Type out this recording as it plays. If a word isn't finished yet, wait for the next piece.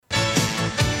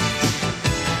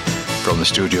From the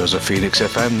studios of Phoenix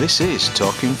FM, this is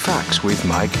Talking Facts with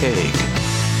Mike Haig.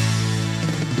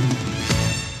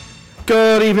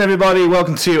 Good evening, everybody.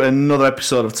 Welcome to another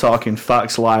episode of Talking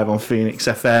Facts live on Phoenix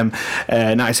FM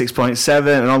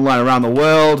 96.7 and online around the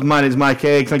world. My name is Mike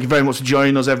Haig. Thank you very much for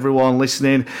joining us, everyone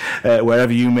listening,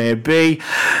 wherever you may be.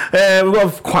 We've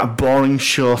got quite a boring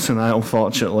show tonight,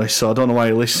 unfortunately, so I don't know why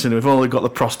you're listening. We've only got the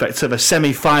prospect of a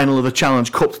semi-final of the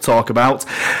Challenge Cup to talk about.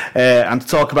 And to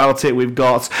talk about it, we've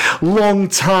got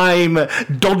long-time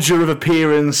dodger of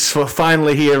appearance for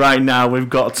finally here right now. We've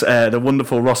got the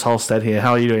wonderful Ross Halstead here.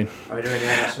 How are you doing? How are you doing?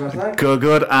 Yeah, that's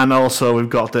good. And also we've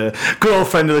got the good old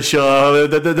friend of the show,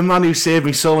 the man who saved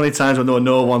me so many times when there was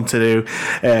no one to do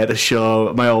the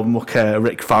show, my old muck,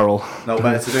 Rick Farrell. No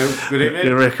better to do. Good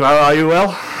evening. Rick, how are you? Well?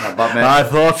 Not bad, mate. I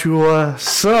thought you were.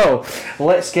 So,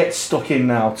 let's get stuck in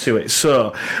now to it.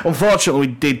 So, unfortunately,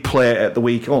 we did play it at the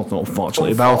week. Oh, not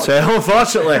unfortunately about it.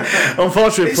 Unfortunately,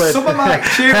 it's played. Summer, Mike.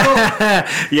 Cheer up.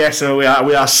 Yeah, so we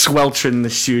are sweltering in the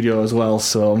studio as well.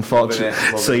 So,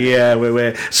 unfortunately, so yeah,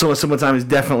 we're summertime is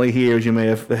definitely here, as you may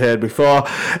have heard before.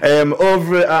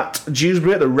 Over at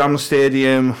Dewsbury at the Ram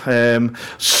Stadium,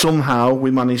 somehow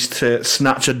we managed to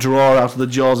snatch a draw out of the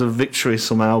jaws of victory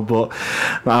somehow, but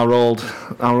our old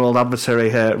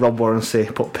adversary Rob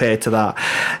Warrensey put pay to that.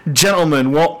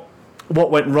 Gentlemen, what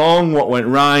went wrong? What went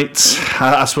right?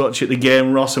 I spoke to you at the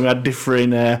game, Ross, and we had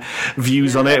differing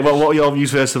views on it. What are your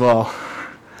views first of all?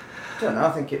 I don't know.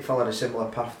 I think it followed a similar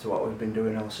path to what we've been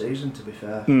doing all season, to be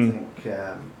fair. I think,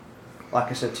 like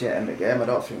I said to you at the end of the game, I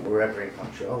don't think we were ever in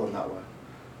control, and that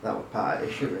were part of the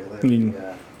issue, really. We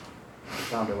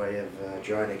found a way of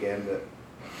drawing a game that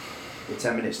with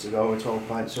 10 minutes to go, we're 12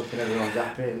 points up and everyone's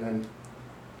happy, and then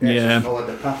just followed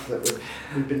the path that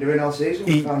we've been doing all season.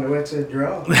 We found a way to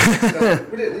draw.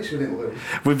 At least we didn't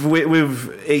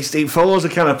lose. It follows a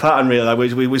kind of pattern, really. Like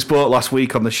we spoke last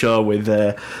week on the show with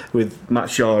Matt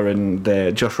Shaw and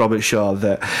Josh Robert Shaw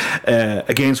that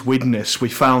against Widnes we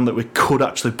found that we could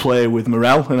actually play with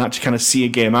Morel and actually kind of see a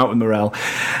game out with Morel.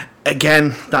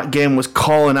 Again, that game was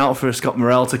calling out for Scott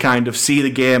Morel to kind of see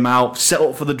the game out, set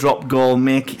up for the drop goal,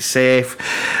 make it safe.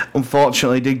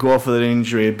 Unfortunately, he did go off with an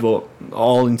injury, but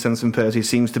all intents and purposes, he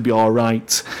seems to be all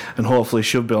right, and hopefully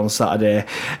should be on Saturday.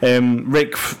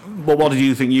 Rick, what did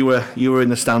you think? You were in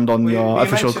the stand on your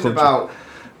official club. About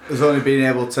us only being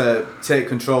able to take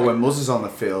control when Muzz is on the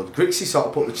field. Grixie sort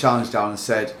of put the challenge down and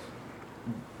said,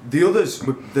 the others,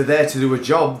 they're there to do a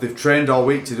job. They've trained all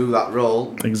week to do that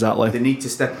role. Exactly. They need to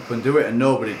step up and do it, and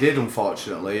nobody did,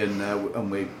 unfortunately. And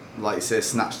we, like you say,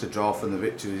 snatched a draw from the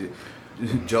victory.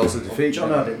 Jaws of defeat.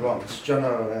 Jono did once.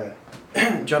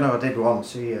 Jono did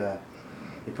once. He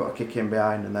put a kick in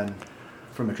behind, and then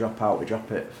from a drop out, we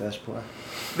drop it first play.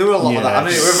 There were a lot of that. I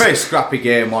mean, it was a very scrappy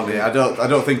game, wasn't it? I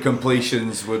don't think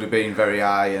completions would have been very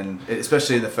high, and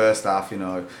especially in the first half,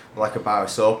 like a bar of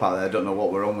soap out there. I don't know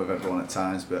what we're on with everyone at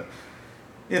times, but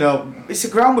it's a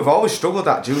ground we've always struggled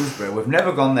at, Dewsbury. We've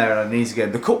never gone there in an easy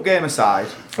game. The cup game aside,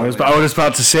 I was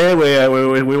about to say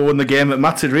we won the game that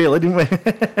mattered, really, didn't we?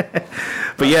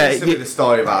 But it's the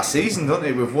story of our season, doesn't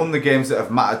it? We've won the games that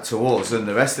have mattered to us, and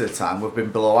the rest of the time we've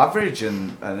been below average,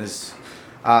 and as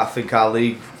I think our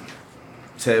league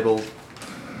table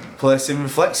placing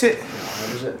reflects it.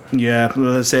 Yeah,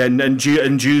 well, I say, and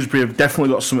Dewsbury have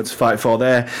definitely got something to fight for.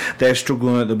 They're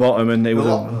struggling at the bottom, and it was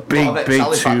a big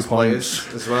 2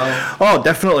 points as well. Oh,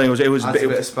 definitely, it was a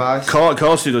bit of spice. Of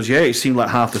course it does. Yeah, it seemed like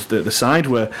half the side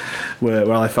were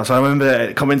Halifax. I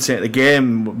remember commenting at the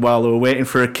game while they were waiting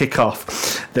for a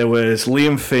kick-off. There was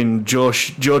Liam Finn,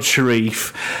 George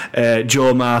Sharif,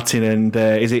 Joe Martin, and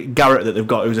is it Garrett that they've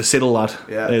got? Who's a Siddle lad.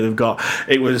 Yeah, they've got.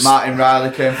 It was Martin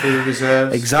Riley came through the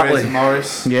reserves. Exactly. Fraser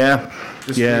Morris. Yeah.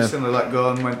 Just recently let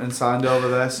go and went and signed over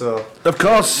there, so of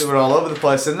course they were all over the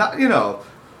place. And that,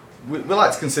 we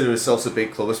like to consider ourselves a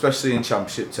big club, especially in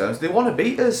championship terms. They want to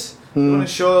beat us. They want to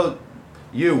show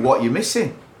you what you're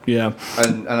missing. Yeah,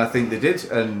 and I think they did.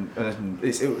 And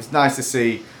it was nice to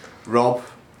see Rob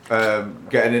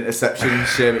get an interception.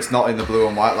 Shame it's not in the blue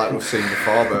and white like we've seen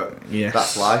before, but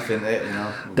that's life, isn't it?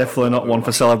 Definitely not one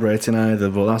for celebrating either,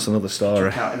 but that's another story.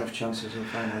 Not enough chances in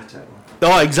finally take one.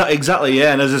 Oh, exactly,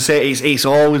 yeah. And as I say, it's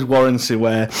always Warrensey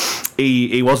where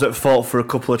he was at fault for a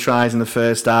couple of tries in the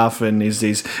first half, and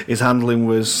his handling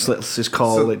was, let's just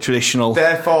call it, traditional.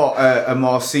 Therefore, a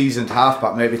more seasoned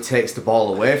halfback maybe takes the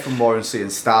ball away from Warrensey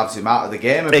and starves him out of the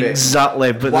game a bit.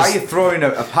 Exactly. But why are you throwing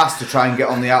a pass to try and get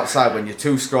on the outside when you're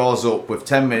 2 scores up with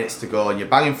 10 minutes to go and you're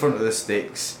bang in front of the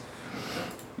sticks?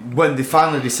 When they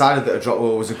finally decided that a drop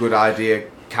goal was a good idea,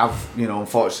 Cav,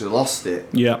 unfortunately lost it.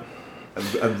 Yeah.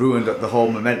 And ruined the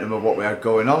whole momentum of what we had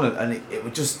going on, and it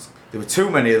was just, there were too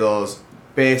many of those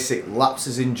basic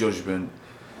lapses in judgment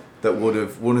that would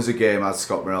have won us a game had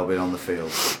Scott Morrell been on the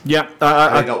field. Yeah,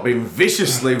 Had he not been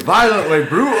viciously, violently,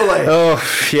 brutally. Oh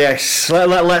yes,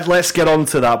 let's get on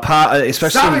to that part,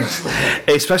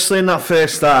 especially in that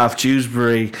first half.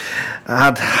 Dewsbury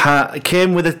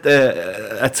came with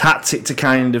a tactic to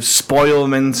kind of spoil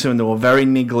momentum, and they were very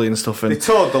niggly and stuff. And they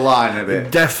towed the line a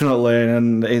bit, definitely,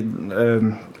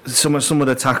 and some of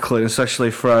the tackling, especially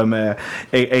from I've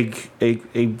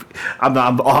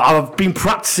been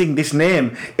practicing this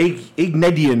name,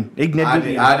 Ignedian.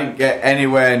 I didn't get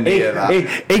anywhere near that.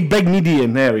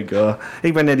 Igbenidian, there we go.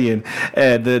 Igbenidian.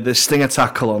 The stinger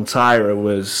tackle on Tyra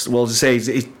was, well, to say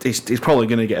he's probably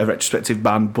going to get a retrospective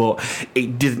ban, but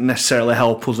it didn't necessarily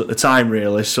help us at the time,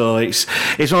 really. So it's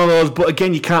one of those. But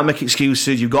again, you can't make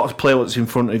excuses. You've got to play what's in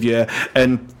front of you,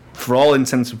 and for all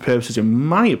intents and purposes, in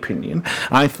my opinion,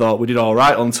 I thought we did all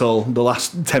right until the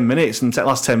last 10 minutes. And the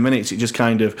last 10 minutes, it just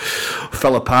kind of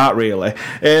fell apart, really.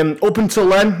 Up until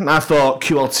then, I thought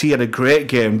QLT had a great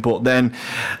game. But then,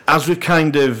 as we've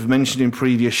kind of mentioned in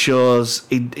previous shows,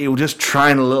 he was just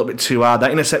trying a little bit too hard.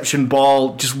 That interception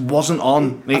ball just wasn't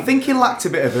on. I think he lacked a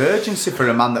bit of urgency for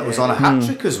a man that was on a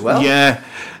hat-trick as well. Yeah.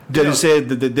 Did say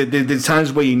the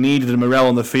times where you needed a Morrell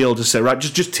on the field to say, right,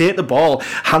 just take the ball,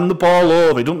 hand the ball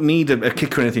over. You don't need a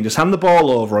kick or anything. Just hand the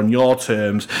ball over on your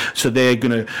terms. So they're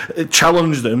going to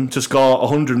challenge them to score a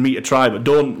 100-metre try, but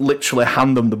don't literally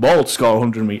hand them the ball to score a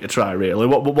 100-metre try. Really,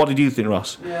 what did you think,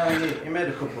 Ross? Yeah, he made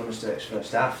a couple of mistakes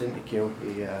first half, didn't he, Q?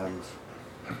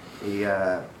 He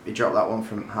dropped that one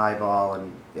from high ball,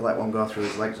 and he let one go through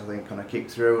his legs, I think, on a kick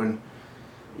through. And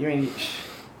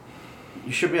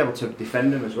you should be able to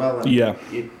defend him as well. And yeah.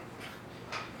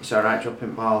 It's alright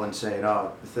dropping ball and saying,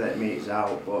 30 metres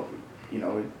out, but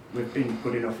we've been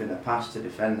good enough in the past to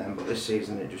defend them, but this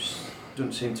season it just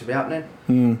doesn't seem to be happening.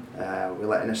 We're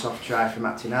letting a soft try from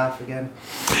acting half again.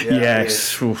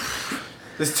 Yes.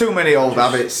 There's too many old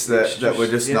habits that we're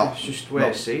just not. It's just the way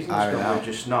the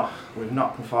season's gone. We've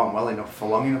not performed well enough for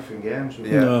long enough in games. We've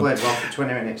played well for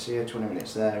 20 minutes here, 20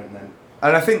 minutes there, and then.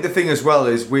 And I think the thing as well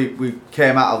is we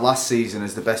came out of last season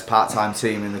as the best part-time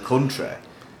team in the country,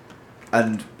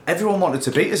 and everyone wanted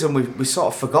to beat us, and we sort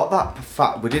of forgot that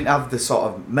fact. We didn't have the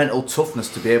sort of mental toughness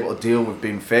to be able to deal with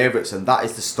being favourites, and that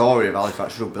is the story of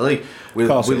Halifax Rugby League. We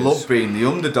love being the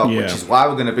underdog, which is why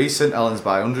we're going to beat St Helens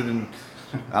by 100 and...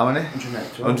 How many?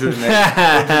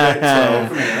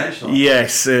 108.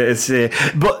 Yes,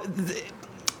 but...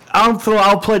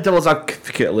 I'll play devil's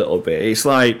advocate a little bit. It's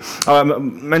like I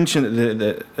mentioned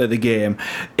at the game.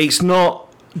 It's not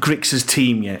Grix's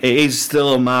team yet. It is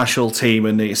still a Marshall team,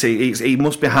 and it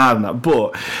must be hard on that.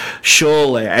 But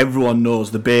surely everyone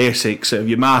knows the basics of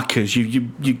your markers.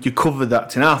 You cover the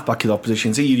acting half back in the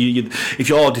opposition. So if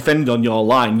you're defending on your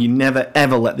line, you never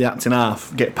ever let the acting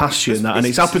half get past you, and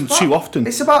it's happened too often.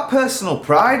 It's about personal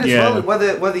pride as well.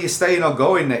 Whether you're staying or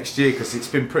going next year, because it's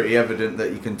been pretty evident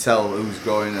that you can tell who's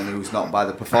going and who's not by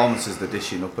the performances they're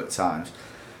dishing up at times.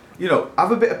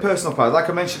 Have a bit of personal pride. Like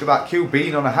I mentioned about Q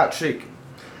being on a hat trick.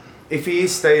 If he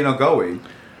is staying or going,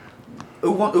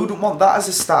 who don't want that as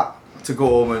a stat to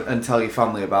go home and tell your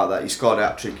family about that? You scored a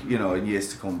hat-trick, in years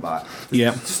to come back.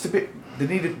 Yeah. Just a bit. They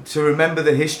need to remember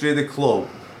the history of the club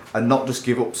and not just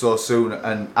give up so soon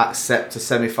and accept a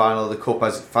semi-final of the cup,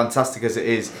 as fantastic as it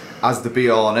is, as the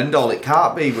be-all and end-all. It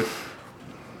can't be.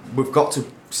 We've got to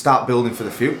start building for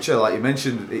the future. Like you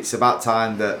mentioned, it's about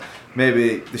time that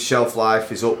maybe the shelf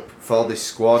life is up for this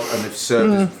squad, and they've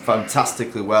served us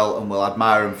fantastically well, and we'll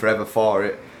admire them forever for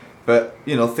it. But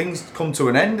things come to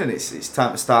an end, and it's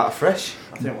time to start afresh.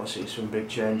 I think we'll see some big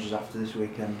changes after this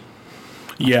weekend.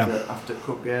 After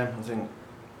cup game,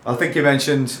 I think you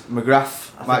mentioned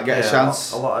McGrath might get a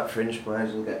chance. A lot of fringe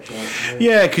players will get a chance.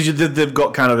 Yeah, because they've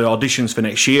got kind of auditions for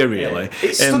next year, really.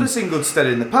 It stood us in good stead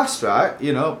in the past, right?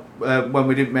 When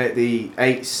we didn't make the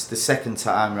eights the second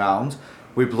time round.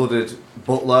 We blooded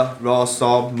Butler,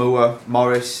 Rawstorm, Moore,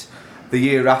 Morris. The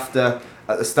year after,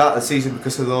 at the start of the season,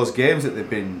 because of those games that they've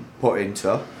been put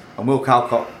into, and Will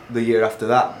Calcott the year after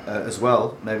that as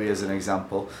well, maybe as an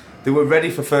example, they were ready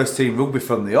for first team rugby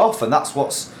from the off, and that's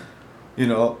what's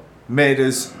made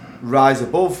us rise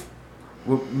above.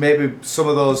 Maybe some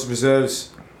of those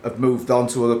reserves have moved on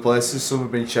to other places, some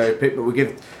have been cherry picked, but we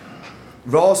give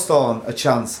Rawstorm a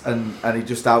chance, and he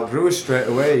just outgrew us straight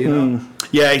away.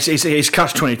 Yeah, it's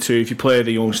catch-22. If you play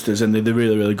the youngsters and they're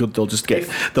really, really good,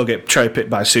 they'll get cherry-picked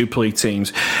by Super League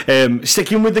teams.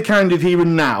 Sticking with the kind of here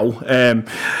and now,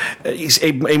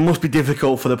 it must be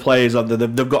difficult for the players.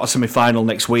 They've got a semi-final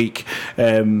next week,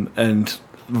 and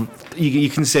you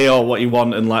can say what you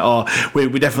want and like we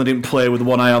definitely didn't play with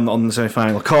one eye on the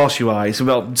semi-final. Of course you are. It's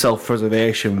about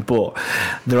self-preservation, but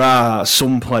there are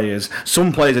some players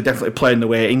are definitely playing their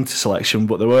way into selection,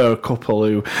 but there were a couple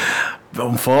who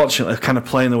unfortunately kind of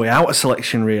playing their way out of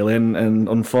selection really, and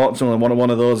unfortunately one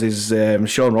of those is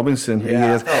Sean Robinson.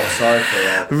 Yeah, sorry for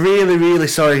that. Really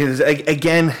sorry.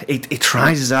 Again, he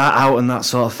tries his heart out and that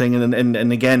sort of thing,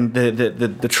 and again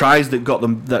the tries that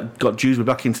got Dewsbury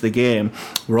back into the game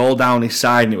were all down his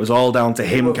side, and it was all down to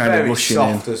him kind of rushing in.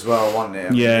 Very soft as well, wasn't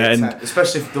it? Yeah, and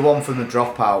especially the one from the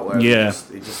dropout where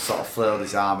he just sort of flailed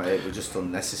his arm at it, was just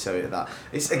unnecessary at that.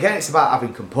 It's about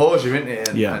having composure, isn't it,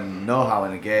 and know-how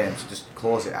in a game to just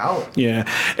close it out. Yeah,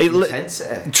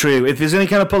 intensity. True. If there's any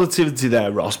kind of positivity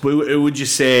there, Ross, but who would you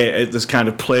say it has kind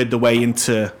of played the way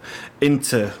into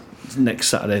next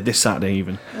Saturday, this Saturday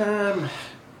even?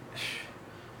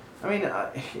 I mean,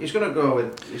 he's going to go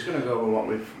with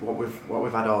what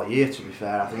we've had all year. To be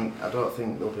fair, I don't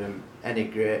think there'll be any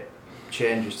great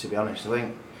changes. To be honest, I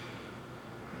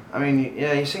mean,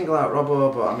 you single out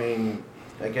Robbo, but I mean,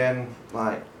 again,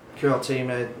 like QL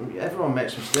teammate, everyone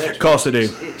makes mistakes. Of course they do.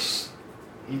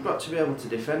 You've got to be able to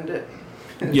defend it.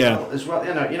 Yeah. As well,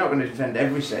 you're not going to defend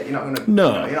every set. You're not going to.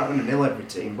 No. You're not going to nil every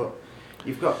team, but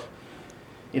you've got,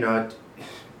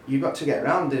 you've got to get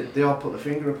around. They all put the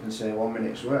finger up and say 1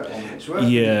 minute's work, 1 minute's work.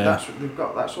 Yeah. That's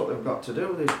what they've got to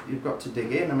do. You've got to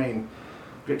dig in. I mean,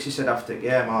 Grixie said after the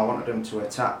game, I wanted them to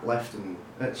attack left and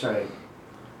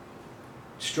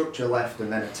structure left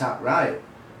and then attack right.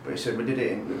 But he said we did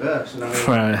it in reverse, and I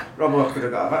mean, Robbo could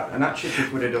have got an hat-trick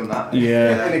if we'd have done that.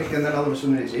 Yeah. And then all of a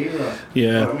sudden it's zero.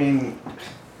 Yeah. But I mean,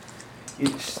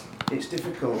 it's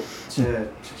difficult to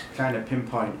kind of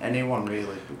pinpoint anyone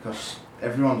really, because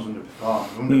everyone's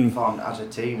underperformed as a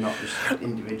team, not just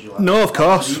individually. No, of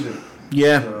course.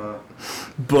 Yeah. So,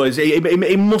 but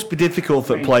it must be difficult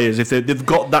for players if they've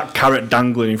got that carrot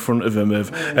dangling in front of them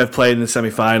of playing in the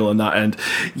semi-final and that, and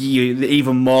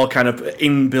even more kind of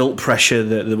inbuilt pressure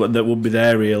that would be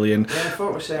there really. And I thought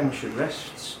we were saying we should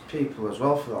rest people as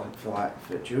well for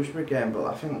the Dewsbury game, but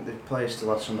I think the players still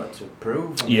have something to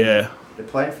prove. They're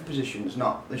playing for positions,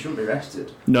 they shouldn't be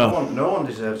rested. No one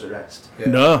deserves a rest. Yeah.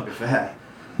 No. To be fair.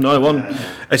 No, it won't.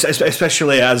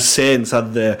 Especially as Saints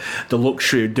had the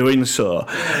luxury of doing so.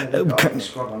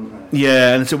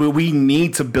 Yeah, and so we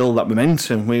need to build that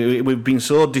momentum. We've been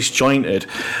so disjointed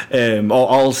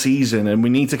all season, and we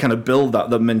need to kind of build that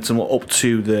momentum up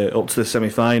to the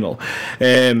semi-final.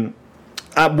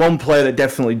 One player that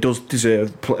definitely does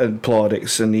deserve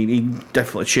plaudits, and he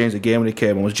definitely changed the game when he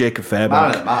came on, was Jacob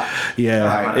Fairbank.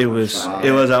 Yeah, it was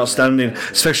outstanding,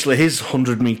 especially his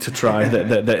 100-metre try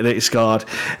that he scored.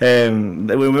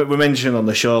 We mentioned on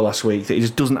the show last week that he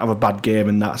just doesn't have a bad game,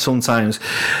 and that sometimes,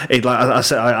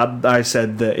 I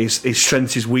said that his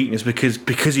strength is weakness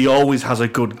because he always has a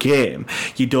good game.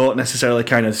 You don't necessarily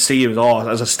kind of see him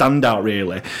as a standout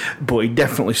really, but he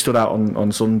definitely stood out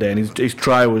on Sunday, and his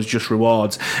try was just rewarded.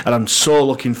 And I'm so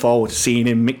looking forward to seeing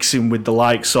him mixing with the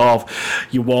likes of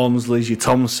your Walmsleys, your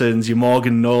Thompsons, your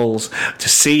Morgan Knowles, to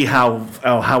see how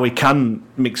he can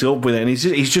mix it up with it. And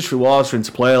he's just rewards for him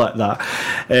to play like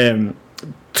that.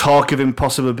 Talk of him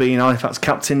possibly being Halifax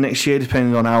captain next year,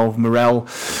 depending on how Morel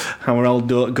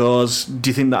goes. Do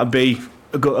you think that'd be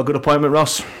a good appointment,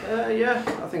 Ross? Yeah,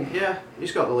 I think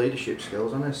he's got the leadership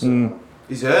skills, hasn't he? So,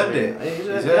 he's earned it. He's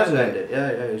earned it.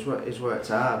 Yeah. He's worked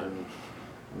hard, and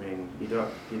I mean, you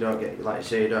don't get, like you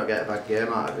say, you don't get a bad game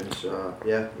out of him. So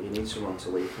yeah, you need someone to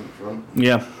lead from front.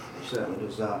 Yeah, he certainly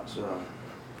does that. So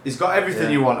he's got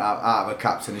everything you want out of a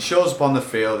captain. He shows up on the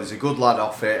field. He's a good lad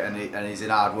off it, and he's an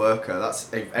hard worker. That's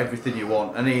everything you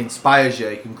want, and he inspires you.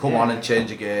 He can come on and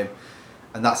change a game,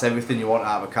 and that's everything you want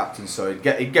out of a captain. So he'd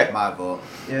get my vote.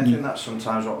 Yeah, I think that's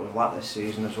sometimes what we've lacked this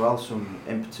season as well. Some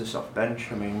impetus off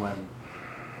bench. I mean,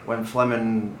 when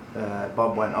Fleming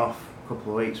Bob went off a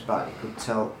couple of weeks back, you could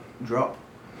tell drop.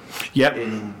 Yep.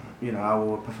 In how we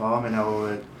were performing, how we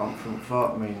were on front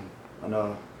foot. I mean, I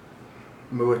know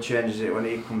Moore changes it when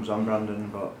he comes on, Brandon,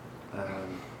 but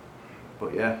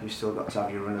yeah, you still got to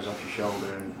have your runners off your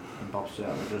shoulder, and Bob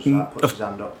certainly does that. Puts his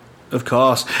hand up. Of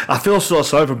course. I feel so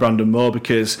sorry for Brandon Moore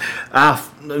because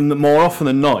more often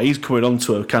than not he's coming on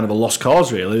to a kind of a lost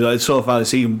cause really so far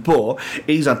this season, but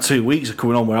he's had 2 weeks of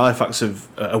coming on where Halifax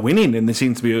are winning and they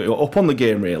seem to be up on the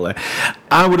game really.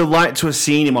 I would have liked to have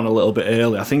seen him on a little bit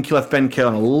earlier. I think he left Ben Kay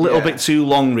on a little bit too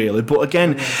long really, but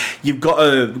again you've got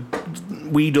to,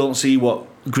 we don't see what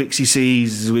Grixie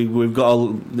sees, we've got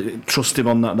to trust him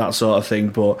on that sort of thing.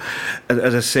 But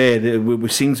as I say, we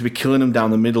seem to be killing him down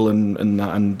the middle, and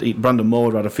Brandon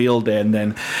Moore had a field day, and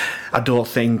then I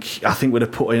think we'd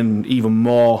have put in even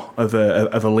more of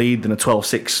a lead than a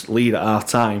 12-6 lead at half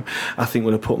time. I think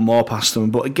we'd have put more past them.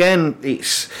 But again,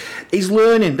 he's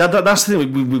learning. That's the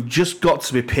thing. We've just got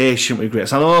to be patient with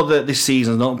Grits. I know that this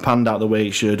season's not panned out the way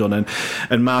it should have done,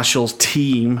 and Marshall's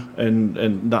team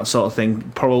and that sort of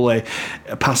thing probably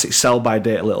pass its sell-by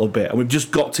date a little bit. And we've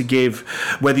just got to give,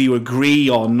 whether you agree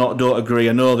or don't agree.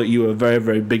 I know that you are a very,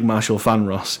 very big Marshall fan,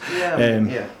 Ross.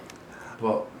 Yeah.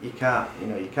 But you can't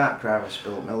cry over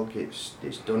spilt milk. It's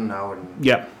done now, and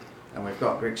and we've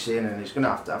got Griggs in, and he's going to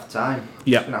have time.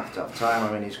 He's going to have time.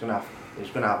 I mean, he's going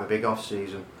to have a big off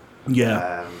season.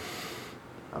 Yeah.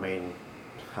 I mean,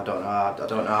 I don't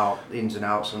know the ins and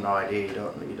outs. I've no idea. You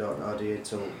don't know, do you,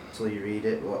 till you read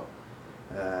it.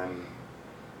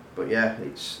 But yeah,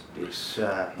 it's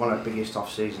one of the biggest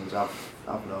off seasons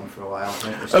I've known for a while. I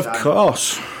think of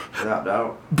course. Without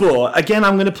doubt. But again,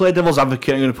 I'm going to play devil's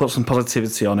advocate. I'm going to put some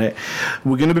positivity on it.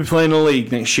 We're going to be playing a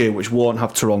league next year which won't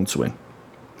have Toronto in.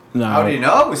 No. How do you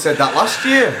know? We said that last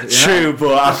year. True,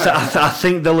 but I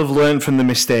think they'll have learned from the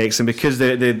mistakes, and because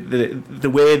the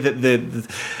way that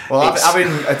having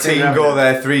a team go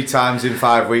there 3 times in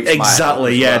 5 weeks.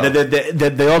 Exactly, yeah. Well.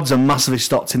 The odds are massively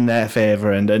stocked in their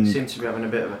favour, and they seem to be having a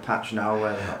bit of a patch now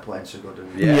where they're not playing so good.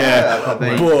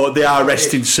 But they are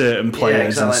resting certain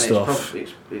players and stuff.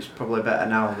 It's probably better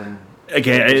now than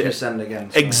again. So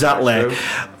exactly.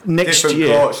 Next different year,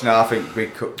 coach now. I think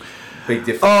big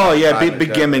difference. Oh yeah,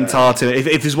 big game mentality.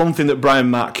 If there's one thing that Brian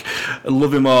Mack,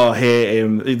 love him or hate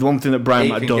him, the one thing that Brian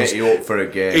Mack does, get you up for a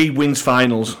game. He wins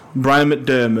finals. Brian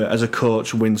McDermott as a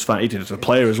coach wins finals. He did as a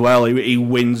player as well. He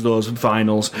wins those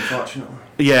finals. Unfortunately.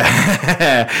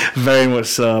 Yeah, very much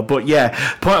so. But yeah,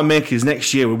 point I'm making is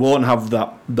next year we won't have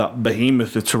that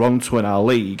behemoth of Toronto in our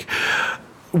league.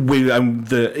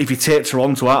 If you take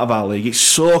Toronto out of our league, it's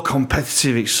so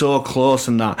competitive, it's so close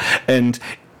and that, and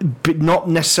not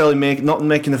necessarily making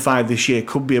the 5 this year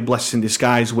could be a blessing in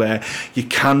disguise, where you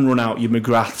can run out your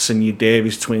McGraths and your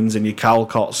Davies twins and your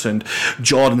Calcotts and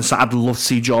Jordan. I'd love to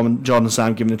see Jordan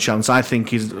Sam given a chance. I think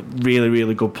he's a really,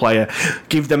 really good player.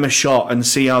 Give them a shot and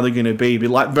see how they're going to be.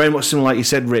 Very much similar, like you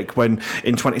said, Rick, when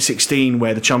in 2016,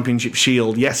 where the Championship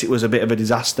Shield, yes, it was a bit of a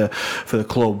disaster for the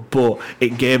club, but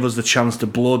it gave us the chance to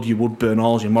blood your Woodburn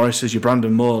Halls, your Morrises, your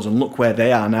Brandon Moores, and look where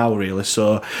they are now, really.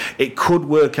 So it could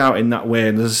work out in that way.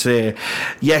 And say,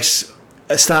 yes, at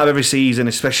the start of every season,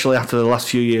 especially after the last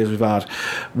few years we've had,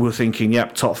 we're thinking,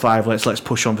 yep, top 5, let's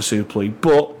push on for Super League.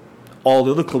 But all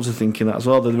the other clubs are thinking that as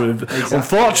well. Exactly.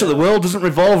 Unfortunately, the world doesn't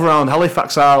revolve around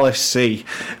Halifax RLSC,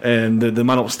 and the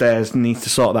man upstairs needs to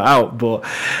sort that out. But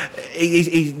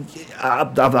I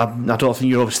don't think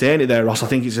you're overstaying it there, Ross. I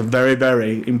think it's a very,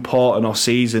 very important off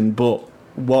season. But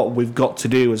what we've got to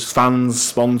do as fans,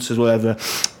 sponsors, whatever,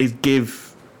 is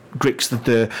give Grix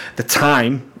the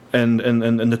time and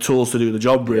the tools to do the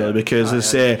job, really, because as I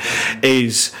say,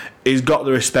 he's got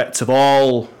the respect of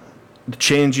all the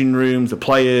changing rooms, the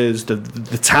players, the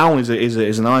town is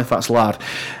an Halifax lad.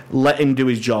 Let him do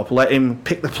his job. Let him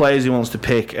pick the players he wants to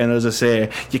pick, and as I say,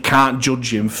 you can't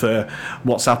judge him for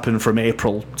what's happened from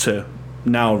April to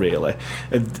now, really.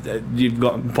 You've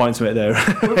got a point to make there.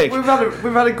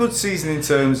 we've had a good season in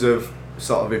terms of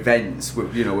sort of events.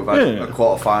 We've had a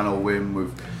quarter-final win.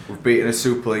 We've beaten a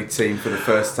Super League team for the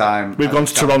first time. We've gone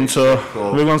to Toronto.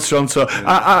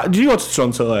 Yeah. Did you go to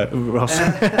Toronto, Ross?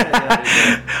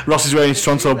 Ross is wearing his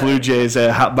Toronto Blue Jays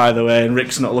hat, by the way, and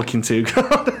Rick's not looking too good.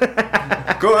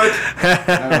 Good.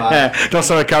 Never mind. Don't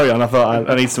sorry, carry on. I thought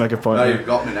I need to make a point. No, you've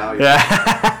got me now.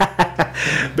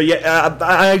 But yeah,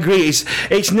 I agree.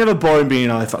 It's never boring being an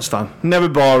Halifax fan. Never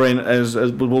boring, as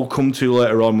we'll come to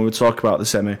later on when we talk about the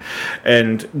semi.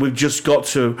 And we've just got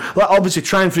to, obviously,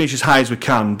 try and finish as high as we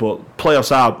can, but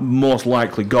playoffs are most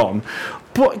likely gone.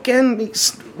 But again,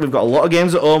 we've got a lot of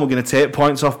games at home. We're going to take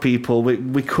points off people.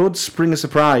 We could spring a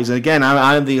surprise. And again,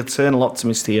 I'm the eternal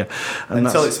optimist here. And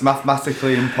until it's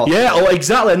mathematically impossible. Yeah,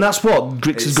 exactly. And that's what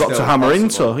Grix has got to hammer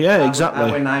into. Yeah, exactly.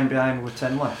 Are we 9 behind with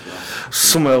 10 left?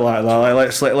 Somewhere like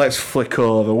that. Let's flick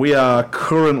over. We are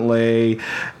currently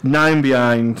 9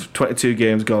 behind, 22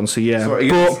 games gone. So yeah. So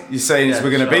you're saying is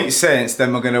we're going to beat Saints,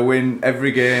 then we're going to win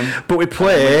every game. But we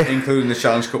play, including the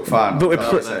Challenge Cup final. But we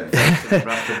play.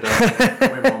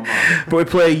 But we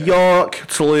play York,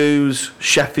 Toulouse,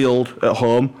 Sheffield at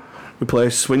home. We play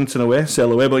Swinton away,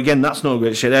 Sale away, but again, that's no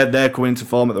great shit. They're coming into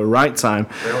form at the right time.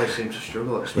 They always seem to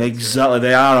struggle at Swinton. Exactly,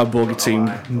 they are a bogey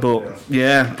team, but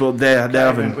they're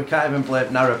having. We can't even play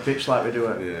narrow pitch like we do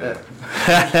at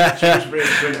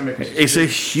It's a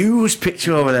huge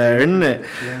picture over there, isn't it?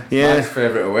 Yeah. My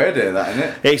favourite away day, that, isn't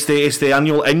it? It's the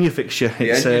annual Enya fixture.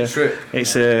 It's Enya trip.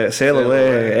 It's a Sail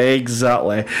away.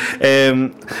 Exactly.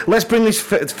 Let's bring this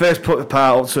first part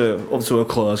up to a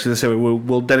close, because I say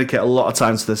we'll dedicate a lot of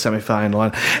time to the semi-final.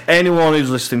 And anyone who's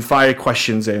listening, fire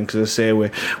questions in, because I say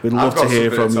we'd love to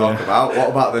hear from you. About. What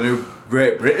about the new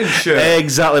Great Britain shirt?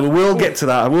 Exactly. We'll get to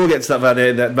that. We'll get to that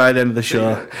by the end of the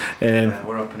show.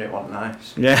 We're hoping it wasn't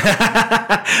nice.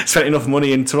 Yeah. Spent enough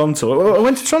money in Toronto. We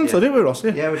went to Toronto, didn't we, Ross?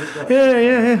 Yeah, we did that.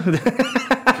 Yeah.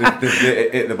 They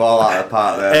hit the ball out of the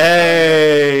park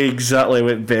there. Exactly,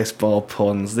 with baseball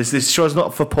puns. This show's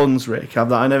not for puns, Rick.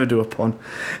 I never do a pun.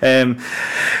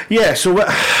 So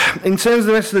in terms of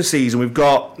the rest of the season, we've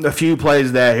got a few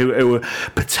players there who are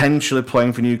potentially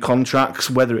playing for new contracts,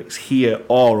 whether it's here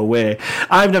or away.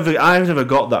 I've never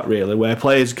got that really, where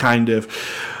players kind of,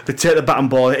 they take the bat and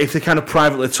ball. If they're kind of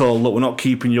privately told, look, we're not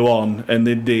keeping you on, and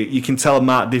you can tell a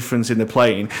marked difference in the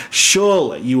playing,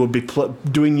 surely you would be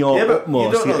doing your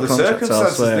utmost. You don't know the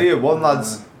circumstances, do you? One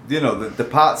lad's, the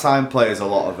part-time players, a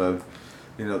lot of them,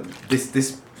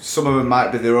 this some of them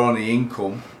might be their only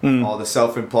income, or they're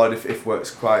self-employed if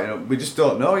work's quiet. We just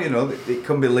don't know, it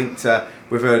can be linked to,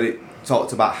 we've heard it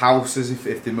talked about houses,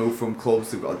 if they move from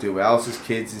clubs, they've got to deal with houses,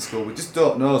 kids in school. We just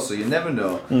don't know, so you never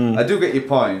know. I do get your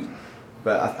point,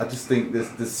 but I just think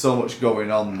there's so much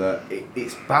going on that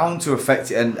it's bound to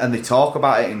affect it, and they talk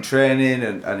about it in training,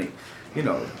 and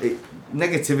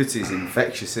negativity is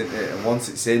infectious, isn't it? And once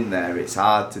it's in there, it's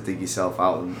hard to dig yourself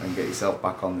out and get yourself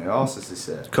back on the horse, as they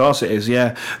say. Of course it is,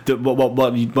 yeah.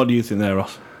 What do you think there,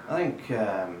 Ross? I think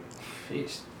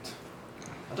it's,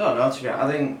 I don't know, to be honest.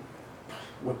 I think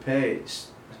we're paid.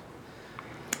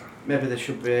 Maybe there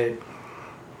should be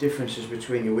differences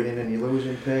between your winning and your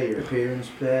losing pay, your appearance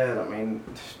pay. I mean,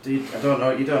 I don't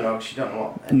know. You don't know, because you don't know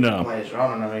what any players are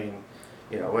on. And I mean,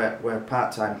 we're a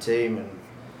part-time team, and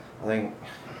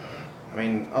I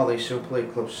mean, all these Super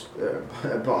League clubs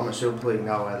at bottom of Super League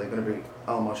now, where they're going to be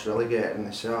almost relegated, and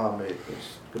they say,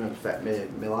 it's going to affect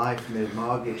my life, my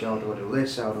mortgage. How do I do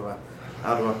this? How do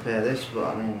I pay this? But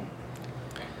I mean,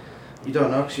 you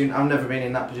don't know, because I've never been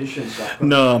in that position. So I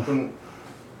couldn't.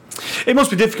 It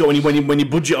must be difficult when you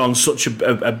budget on such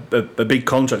a big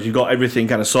contract. You've got everything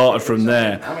kind of sorted from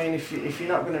there. I mean, if you're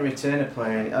not going to retain a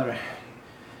player,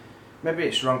 maybe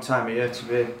it's the wrong time of year to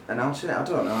be announcing it. I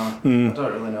don't know. I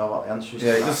don't really know what the answer is.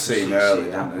 Yeah, it does seem early,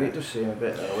 doesn't it? It does seem a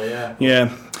bit early, yeah. Yeah.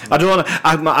 I don't want to.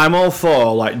 I'm all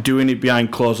for like doing it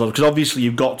behind closed doors, because obviously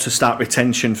you've got to start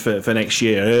retention for next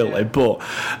year early. But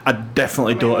I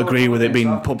definitely don't agree with it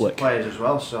being public. Players as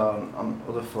well, so on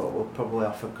other foot we'll probably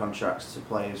offer contracts to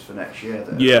players for next year.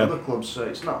 Other clubs, so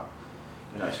it's not.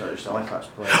 It's not just Halifax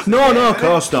players. No, of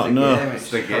course not. No,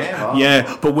 it's the game.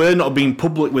 Yeah, but we're not being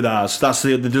public with ours. That's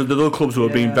the other clubs who are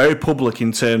being very public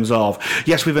in terms of,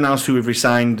 yes, we've announced who we've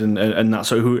resigned and that,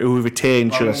 so who we've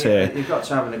retained, should I say. You've got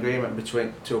to have an agreement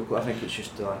between two clubs. I think it's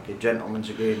just like a gentleman's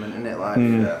agreement, isn't it?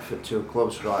 Like for two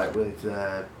clubs, right? With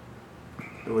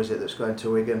who is it that's going to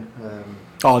Wigan?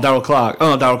 Darryl Clark.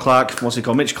 Oh, Darryl Clark. What's he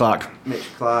called? Mitch Clark. Mitch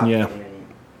Clark. Yeah. I mean,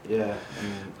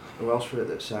 and who else was it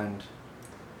that signed?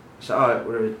 So,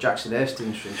 we're Jackson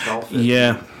Hastings from Salford.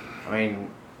 Yeah. I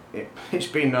mean, it's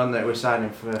been known that we're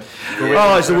signing for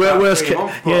it's the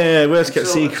worst kept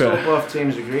secret. Until both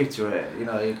teams agree to it,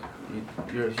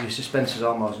 your suspense is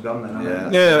almost gone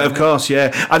then. Yeah, of course, yeah.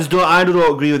 I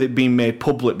don't agree with it being made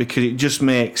public, because it just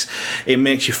makes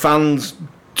your fans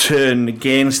turn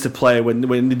against the player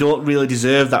when they don't really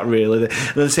deserve that. Really,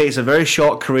 they say it's a very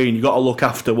short career, and you've got to look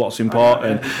after what's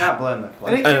important. You can't blame the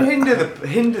player. And it can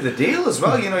hinder the deal as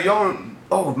well.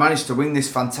 We've managed to win this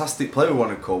fantastic player, we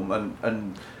want to come,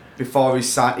 and before he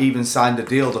even signed a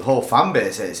deal, the whole fan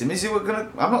base hates him.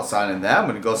 I'm not signing there. I'm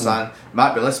going to go sign.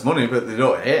 Might be less money, but they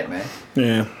don't hate me.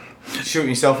 Yeah. Shooting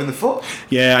yourself in the foot.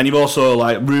 Yeah, and you've also,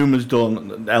 rumours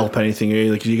don't help anything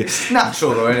really. Cause it's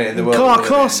natural though, isn't it, in the world? Of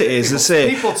course it is.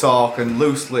 People talk and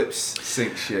loose lips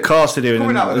sink shit. Of course they do.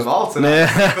 Coming out with them all tonight.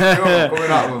 Coming out with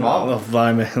them all. Oh,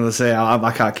 blimey.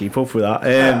 I can't keep up with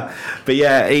that. But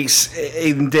yeah, it's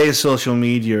in days of social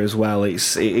media as well.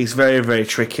 It's very, very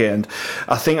tricky, and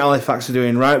I think Halifax are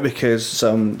doing right, because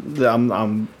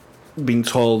I'm been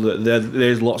told that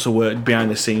there's lots of work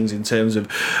behind the scenes in terms of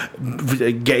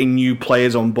getting new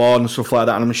players on board and stuff like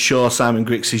that. And I'm sure Simon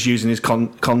Griggs is using his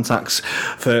contacts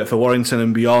for Warrington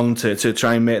and beyond to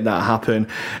try and make that happen.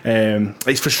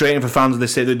 It's frustrating for fans. They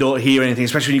say they don't hear anything,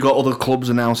 especially when you've got other clubs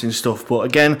announcing stuff. But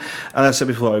again, as I said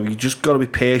before, you just got to be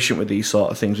patient with these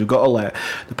sort of things. We've got to let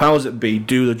the powers that be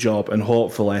do the job, and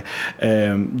hopefully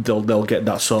they'll get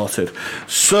that sorted.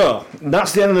 So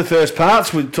that's the end of the first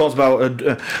part. We talked about.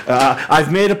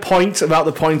 I've made a point about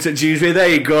the point at Dewsbury. There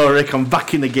you go, Rick. I'm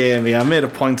back in the game here. I made a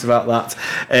point about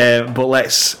that. But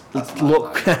let's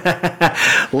look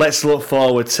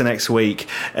forward to next week.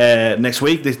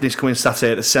 This coming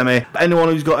Saturday at the semi. Anyone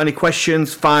who's got any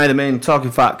questions, fire them in.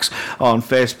 Talking Facts on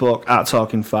Facebook, at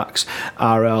Talking Facts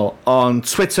RL on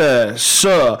Twitter.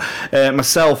 So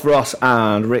myself, Ross,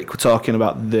 and Rick were talking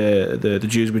about the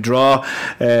Dewsbury draw,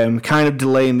 kind of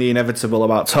delaying the inevitable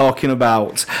about talking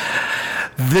about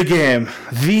the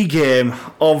game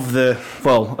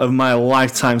of my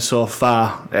lifetime so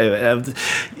far.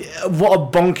 What a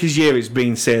bonkers year it's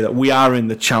been to say that we are in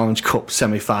the Challenge Cup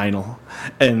semi-final,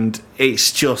 and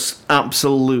it's just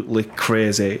absolutely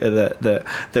crazy that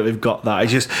we've got that.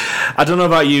 It's just, I don't know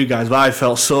about you guys, but I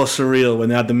felt so surreal when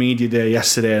they had the media day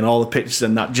yesterday and all the pictures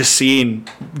and that, just seeing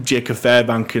Jacob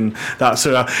Fairbank and that.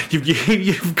 So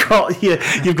you've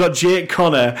got Jake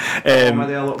Connor. Where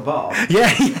they all look bored.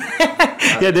 Yeah.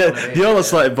 They all look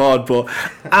slightly bored, but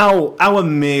how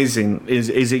amazing is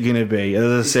it going to be? As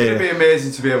I say, it's going to be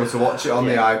amazing to be able to watch it on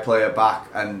the iPlayer back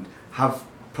and have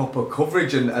proper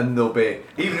coverage, and they'll be,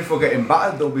 even if we're getting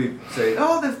battered, they'll be saying,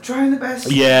 "Oh, they're trying the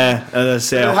best." Yeah, as I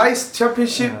say, the highest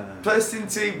championship placing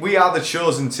team. We are the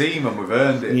chosen team, and we've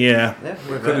earned it. Yeah,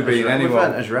 we could have been anyone. We've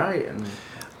earned us right, and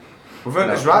we've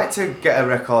earned us right to get a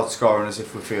record score on us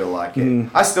if we feel like it.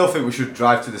 I still think we should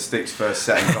drive to the sticks first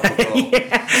set and drop a goal.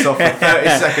 So for 30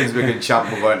 seconds we can champ,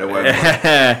 we're going to win.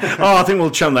 I think we'll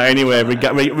champ that anyway,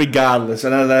 regardless.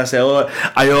 And as I say,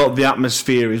 I hope the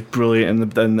atmosphere is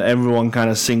brilliant and everyone kind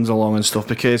of sings along and stuff,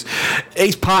 because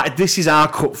it's this is our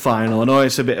cup final. I know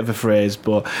it's a bit of a phrase,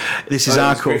 but this is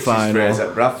our cup final. Phrase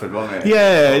at Bradford, wasn't it?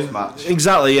 Yeah,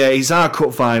 exactly. Yeah, it's our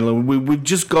cup final. We've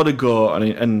just got to go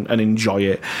and enjoy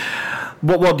it.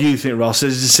 What do you think, Ross?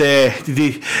 As you say, at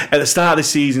the start of the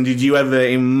season, did you ever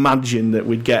imagine that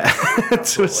we'd get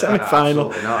to a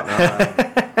semi-final? Absolutely not.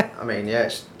 No. I mean, yeah,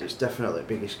 it's definitely the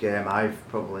biggest game I've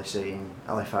probably seen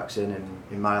Halifax in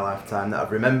my lifetime that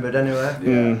I've remembered anyway.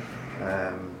 Yeah.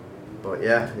 But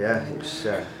yeah,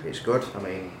 it's good. I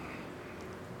mean,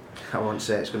 I won't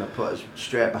say it's going to put us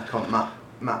straight back on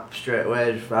map straight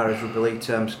away as far as rugby league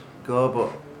terms go,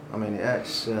 but I mean, yeah,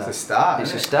 it's a start.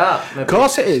 It's a start. Maybe of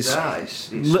course it is.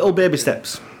 It's little baby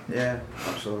steps. Yeah,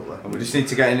 absolutely. And we just need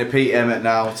to get into Pete Emmett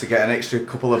now to get an extra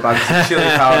couple of bags of chili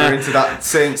powder into that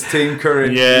Saints team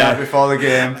curry the night before the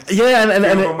game. Yeah,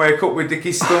 and wake up with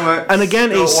Dickie's stomach. And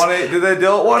again, don't want it. They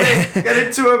don't want it. Get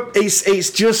into them.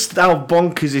 It's just how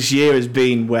bonkers this year has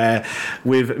been, where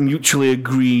we've mutually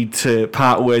agreed to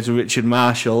part ways with Richard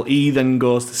Marshall. He then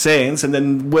goes to Saints, and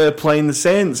then we're playing the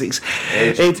Saints. It's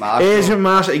Agent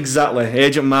Marshall, exactly.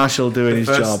 Agent Marshall doing his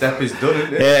job. The first step is done,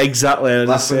 isn't it? Yeah, exactly.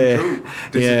 Last troop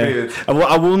disappeared.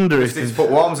 I wonder if he's put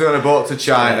Walmsley on a boat to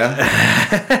China.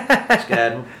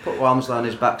 Scared. We'll put Walmsley on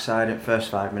his backside in the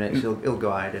first 5 minutes. He'll go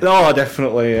hiding. Oh,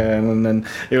 definitely. And then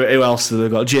who else have they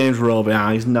got? James Roby.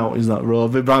 He's not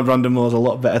Roby. Brandon Moore's a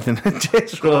lot better than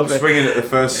James Roby. Swinging at the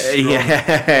first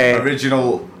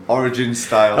original origin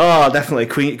style. Oh, definitely.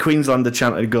 Queenslander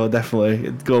chant would go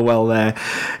well there.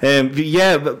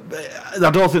 But I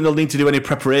don't think they'll need to do any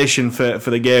preparation for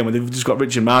the game. They've just got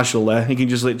Richard Marshall there. He can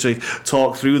just literally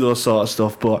talk through those sort of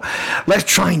stuff. But let's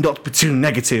try not to be too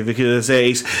negative, because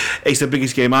it's the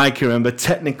biggest game I can remember.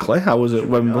 Technically, I was at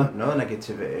Wembley. No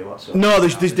negativity whatsoever. No,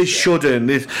 they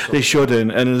shouldn't. They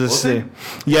shouldn't. And as I say,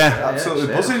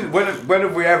 absolutely buzzing. When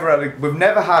have we ever had? We've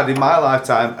never had in my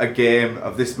lifetime a game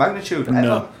of this magnitude ever.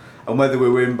 No. And whether we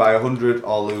win by 100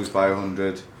 or lose by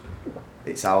 100,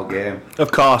 it's our game.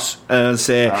 Of course, and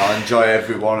I'll enjoy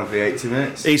every one of the 80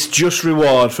 minutes. It's just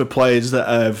reward for players that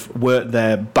have worked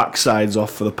their backsides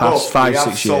off for the past 5-6 years. We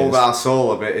have sold our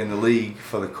soul a bit in the league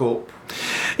for the cup.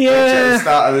 Yeah. Which at the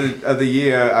start of the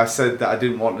year I said that I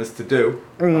didn't want us to do,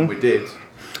 and we did.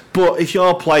 But if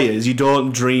you're players, you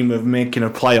don't dream of making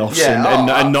a playoffs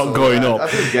and not going up.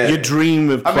 You dream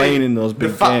of playing in those big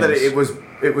games. The fact that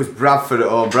it was Bradford at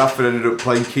home. Bradford ended up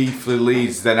playing Keighley,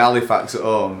 Leeds, then Halifax at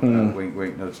home. Wink,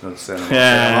 wink, nudge, nudge, saying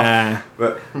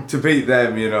But to beat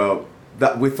them,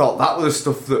 that we thought that was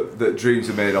the stuff that dreams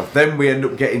are made of. Then we end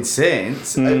up getting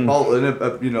Saints at Bolton.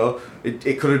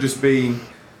 It could have just been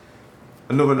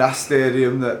another NAS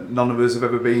stadium that none of us have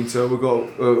ever been to. We've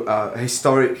got a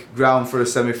historic ground for a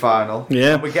semi-final.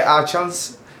 Yeah. And we get our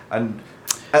chance, and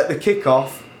at the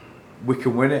kick-off, we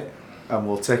can win it. And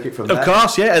we'll take it from there. Of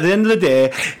course, yeah. At the end of the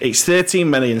day, it's 13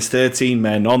 men against 13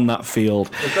 men on that field.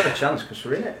 We've got a chance because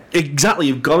we're in it. Exactly,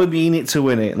 you've got to be in it to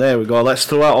win it. There we go. Let's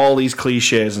throw out all these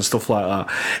cliches and stuff like that.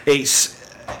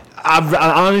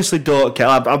 I honestly don't care.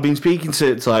 I've been speaking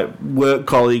to like work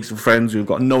colleagues and friends who've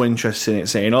got no interest in it,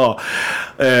 saying, "Oh,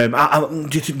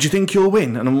 do you think you'll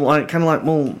win?" And I'm like, kind of like,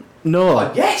 well, no.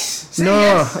 Oh, yes. Say No.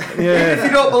 yes. Yeah. If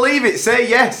you don't believe it, say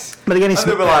yes. But again, it's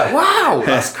and they'll be like, "Wow,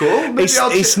 that's cool." Maybe It's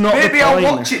not the maybe I'll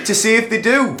point. watch it to see if they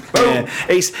do. Boom. Yeah,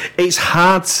 it's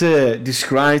hard to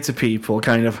describe to people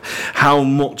kind of how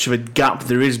much of a gap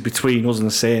there is between us and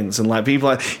the Saints, and like people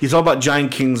like you talk about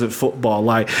giant kings of football.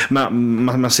 Like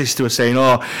my sister was saying,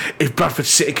 "Oh, if Bradford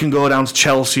City can go down to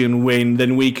Chelsea and win,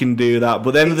 then we can do that." But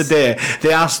at the end of the day,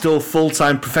 they are still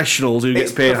full-time professionals who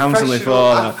get paid handsomely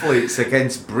for that. Athletes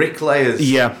against bricklayers.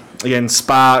 Yeah, against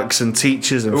sparks and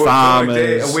teachers and Who are going to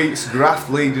get farmers. a week's graft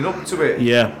leading up to it.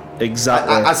 Yeah,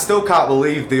 exactly. I still can't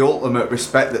believe the ultimate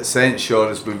respect that Saints showed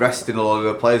us with resting a lot of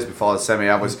the players before the semi.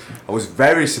 I was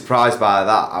very surprised by that.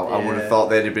 I would have thought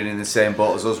they'd have been in the same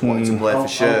boat as us, wanting to play for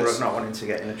shirts. Not wanting to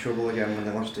get into trouble again when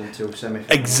they lost in 2 semi-finals.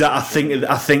 Exactly.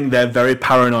 I think they're very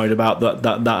paranoid about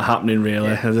that happening. Really,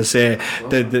 as I say,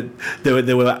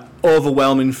 they were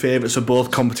overwhelming favourites of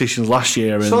both competitions last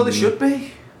year. And, So they should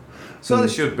be. They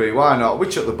should be. Why not? We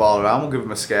chuck the ball around. We'll give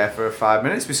them a scare for 5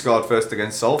 minutes. We scored first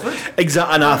against Salford.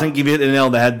 Exactly, and I think you've hit the nail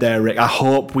on the head there, Rick. I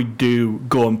hope we do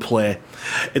go and play.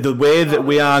 The way that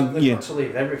we are, They've got to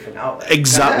leave everything out there.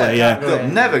 Exactly, yeah. They'll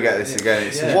never get this again.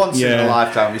 It's once in a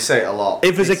lifetime. We say it a lot.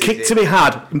 If there's a kick to be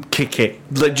had, kick it.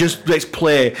 Let's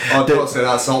play. Oh, don't say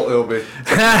that. Salty will be.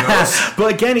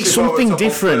 But again, it's Before something it's up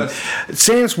different. first.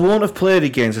 Saints won't have played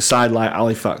against a side like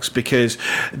Halifax because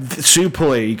the Super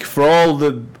League, for all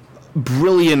the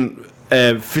brilliant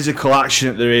physical action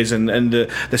that there is and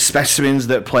the specimens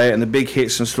that play it and the big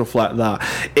hits and stuff like that,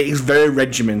 it is very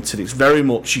regimented. It's very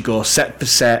much you go set for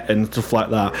set and stuff like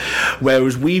that,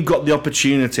 whereas we've got the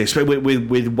opportunity, especially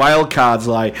with wild cards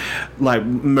like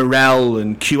Morel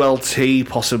and QLT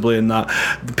possibly, and that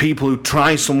the people who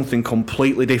try something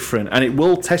completely different, and it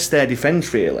will test their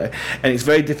defence really, and it's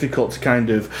very difficult to kind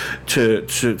of to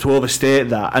overstate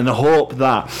that. And I hope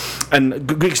that, and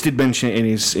Griggs did mention it in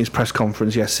his press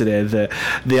conference yesterday, that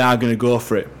they are going to go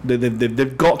for it.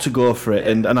 They've got to go for it,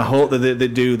 and I hope that they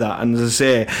do that. And as I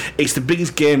say, it's the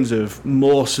biggest games of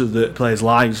most of the players'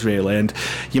 lives, really. And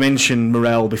you mentioned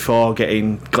Morel before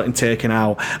getting taken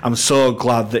out. I'm so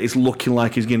glad that it's looking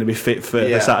like he's going to be fit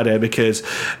for Saturday, because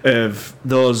of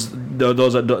those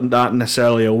that aren't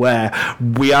necessarily aware,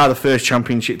 we are the first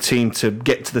Championship team to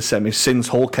get to the semis since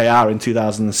Hull KR in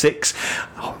 2006.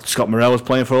 Scott Morel was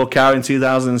playing for Hull KR in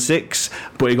 2006,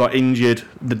 but he got injured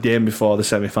the day before the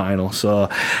semi-final. So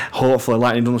hopefully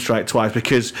lightning doesn't strike twice,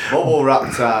 because bubble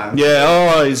wrap time.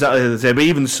 Yeah, exactly. But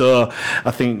even so,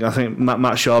 I think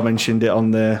Matt Shaw mentioned it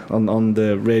on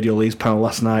the Radio Leeds panel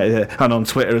last night, and on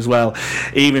Twitter as well.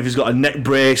 Even if he's got a neck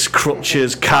brace,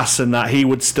 crutches, cast and that, he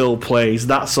would still play. He's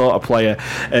that sort of player,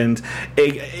 and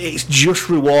it's just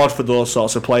reward for those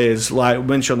sorts of players. Like we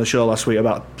mentioned on the show last week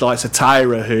about the likes of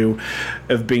Tyra, who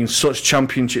have been such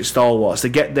Championship stalwarts. They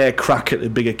get their crack at the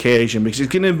big occasion, because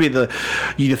it's going to be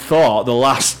you'd have thought, the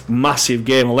last massive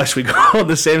game, unless we go on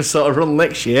the same sort of run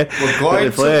next year. We're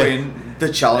going to win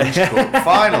the Challenge Cup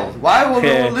final. Why will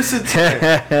no one listen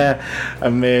to it?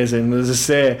 Amazing. As I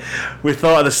say, we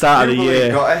thought at the start of the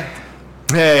year. Got it.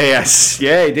 Yes,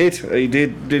 yeah, he did. He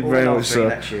did very much so.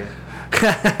 Next year.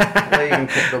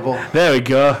 There we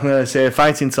go. Say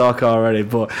fighting talk already,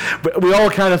 but we all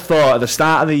kind of thought at the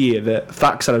start of the year that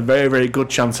Fax had a very, very good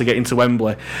chance of getting to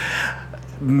Wembley.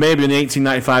 Maybe an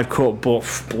 1895 Cup, but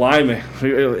blimey,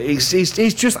 he's just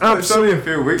absolutely. It's only a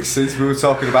few weeks since we were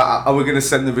talking about are we going to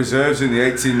send the reserves in the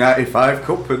 1895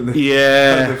 Cup and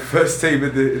the first team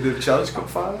in the Challenge Cup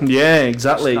final. Yeah,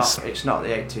 exactly. It's not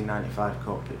the 1895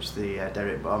 Cup. It's the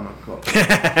Derek Beaumont Cup.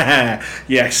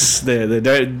 Yes, the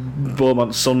Derek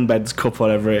Beaumont Sunbeds Cup,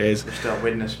 whatever it is. We still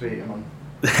witness beat him on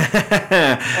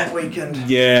that weekend.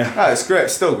 Yeah. Oh, it's great.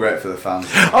 Still great for the fans.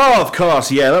 Oh, of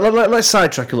course, yeah. Let's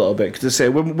sidetrack a little bit, because I say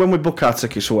when we book our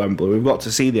tickets for Wembley, we've got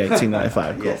to see the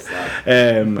 1895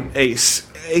 Cup. Yes,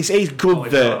 it's good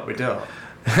that we don't.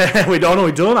 We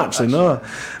don't actually. No,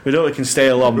 we don't. We can stay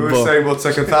along. We were saying we'll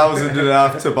take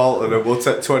 1,500 to Bolton and we'll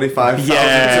take 25,000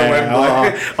 to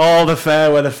Wembley. All the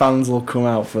fair weather fans will come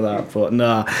out for that. But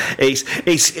no, it's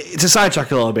to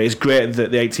sidetrack a little bit. It's great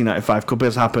that the 1895 Cup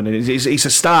has happened. It's a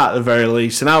start at the very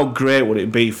least. And how great would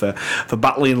it be for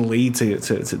Batley and Leeds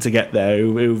to get there,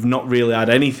 who've not really had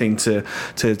anything to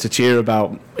cheer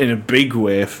about in a big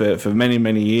way for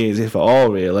many years, if at all,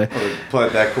 really. Well, they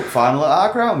played their cup final at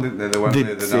our ground, didn't they? The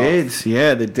Wembley of the North.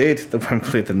 Yeah, they did. The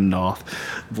Wembley of the North.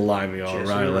 Blimey,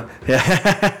 O'Reilly.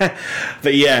 Yeah.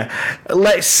 But yeah,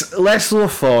 let's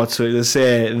look forward to it and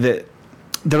say that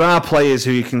there are players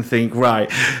who you can think, right,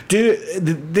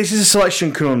 this is a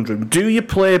selection conundrum. Do you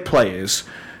play players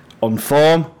on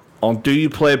form, or do you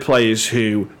play players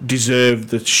who deserve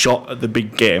the shot at the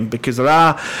big game? Because there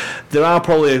are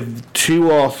probably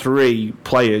 2 or 3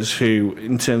 players who,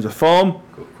 in terms of form,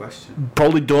 good question,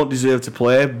 probably don't deserve to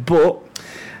play, but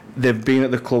they've been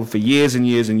at the club for years and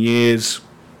years and years.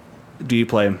 Do you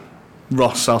play them?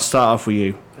 Ross, I'll start off with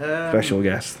you. Special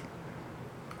guest.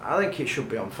 I think it should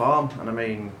be on form, and I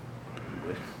mean,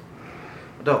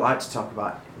 I don't like to talk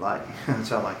about, like, I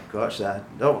sound like a coach there.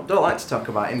 Don't like to talk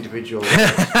about individual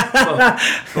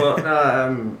but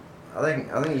no, I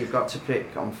think you've got to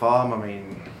pick on form. I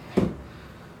mean,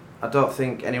 I don't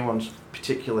think anyone's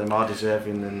particularly more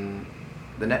deserving than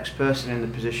the next person in the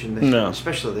position,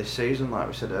 especially this season, like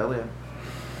we said earlier.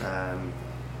 I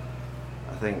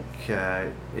think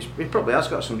he probably has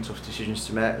got some tough decisions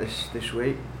to make this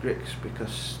week, Grix,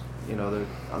 because I don't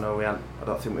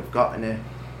think we've got any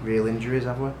real injuries,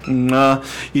 have we? No,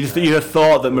 you'd have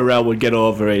thought that Morel would get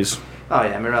over his. Oh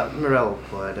yeah, Morel will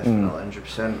play definitely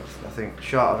 100%. I think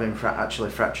short of him actually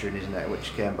fracturing his neck,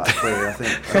 which came back clear. I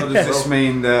think. So does this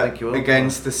mean that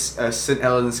against the St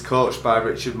Helens coached by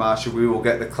Richard Marshall, we will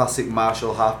get the classic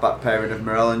Marshall halfback pairing of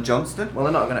Morel and Johnston? Well,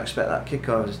 they're not going to expect that kick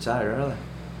over to Tyre, are they?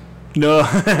 No,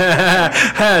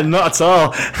 not at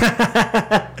all.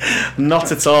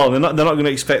 Not at all. They're not going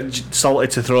to expect Salty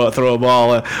to throw a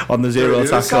ball on the zero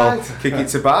tackle. Kick it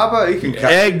to Barber. He can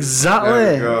catch.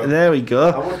 Exactly. There we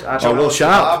go. Will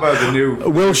Sharp. Barber,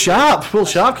 Will Sharp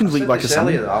can leap like a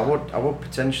sand. I would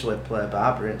potentially play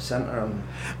Barber in centre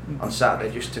on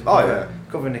Saturday just to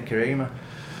cover Nicarima.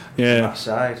 Yeah. That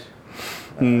side.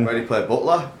 Where did he play?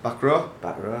 Butler? Back row?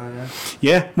 Back row, yeah.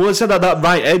 Yeah, well, it said that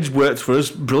right edge worked for us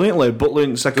brilliantly. Butler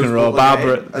in second row,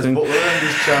 Barber. Has Butler earned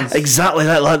his chance? Exactly.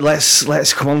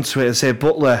 Let's come on to it and say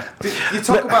Butler. You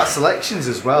talk about selections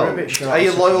as well. Are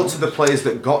you loyal to the players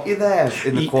that got you there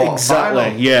in the quarter Exactly.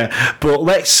 final? Yeah, but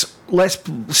let's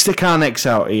stick our necks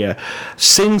out here.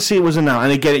 Since it was announced,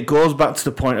 and again, it goes back to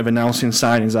the point of announcing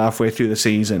signings halfway through the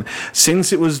season.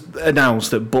 Since it was announced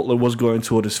that Butler was going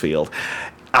to Huddersfield,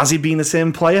 has he been the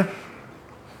same player?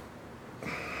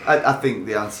 I think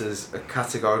the answer is a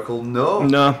categorical no.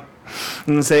 No.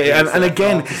 And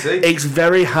again, it's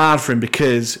very hard for him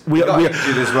because we got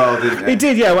injured as well, didn't he? He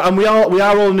did, yeah, and we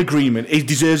are all in agreement. He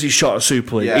deserves his shot at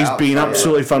Super League. He's been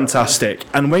absolutely fantastic.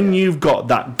 And when you've got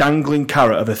that dangling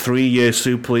carrot of a 3-year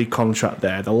Super League contract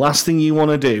there, the last thing you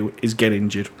want to do is get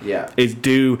injured. Yeah. Is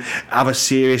have a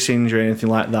serious injury or anything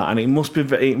like that, and it must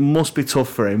be tough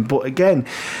for him. But again,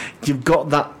 you've got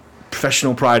that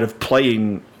professional pride of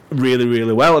playing really,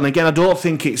 really well. And again, I don't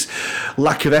think it's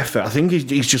lack of effort. I think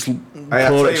he's just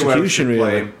poor execution,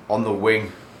 really. On the wing.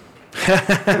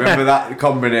 Remember that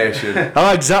combination?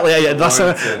 Oh, exactly. Yeah, that's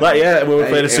when we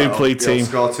played a Super League team.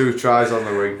 Score 2 tries on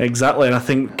the wing. Exactly, and I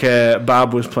think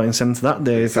Barb was playing centre that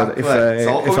day, if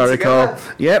I recall.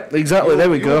 Yep, exactly. There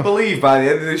we go. You'll believe by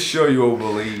the end of this show. You will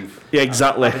believe. Yeah,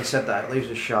 exactly. Having said that, it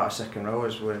leaves us short of second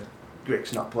rowers with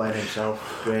Grix not playing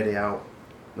himself, Grady out.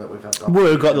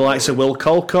 We've got the likes of Will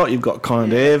Colcott, you've got Connor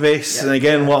Davis, and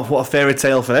again, what a fairy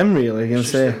tale for them, really. You can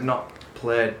say. Not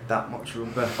played that much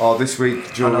rugby. Oh, this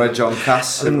week, John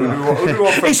Cass.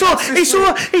 It's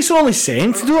only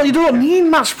saying you don't need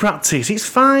match practice. It's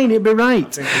fine. It'll be right. I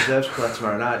think reserves play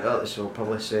tomorrow night, don't they? So we'll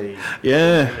probably see.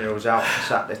 Yeah. Heroes out for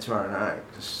Saturday tomorrow night.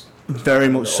 Very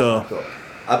much so.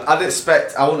 I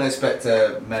wouldn't expect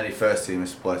many first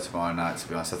teamers to play tomorrow night. To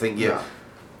be honest, I think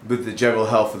with the general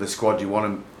health of the squad,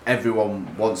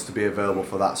 everyone wants to be available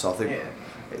for that. So I think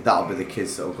that'll be the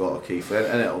kids that'll go to Keith,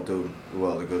 and it'll do the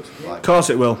world of good. Of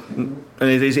course it will, and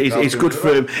it's good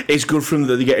for him. It's good for him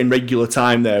that they're getting regular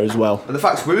time there as well. And the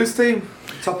Facts women's team,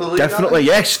 top of the league. Definitely,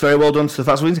 yes. Very well done to the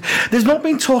Facts women's. There's not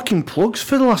been talking plugs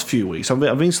for the last few weeks. I've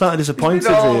been slightly disappointed.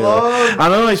 I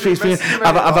know it's been.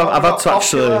 I've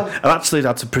actually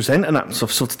had to present and that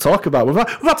stuff to talk about. We've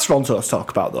had Toronto to talk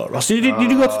about though. Ross, did you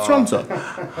go to Toronto?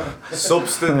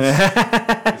 Substance.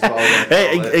 Is what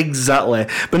Exactly.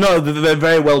 But no, they're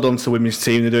very well done to the women's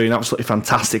team. They're doing absolutely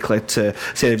fantastically to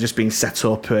say they've just been set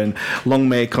up, and long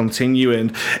may it continue.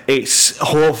 And it's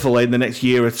hopefully in the next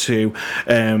year or two,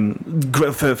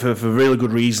 for really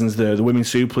good reasons, the Women's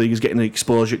Super League is getting the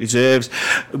exposure it deserves.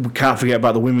 We can't forget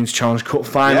about the Women's Challenge Cup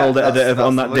final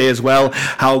on that day as well.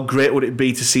 How great would it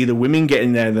be to see the women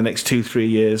getting there in the next 2-3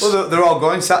 years? Well, they're all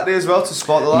going Saturday as well to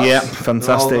support the lads. Yeah,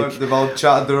 fantastic. They've all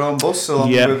chartered their own bus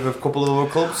along with a couple of other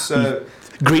clubs.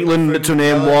 Greetland, to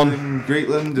name one.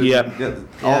 Greetland, and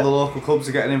all the local clubs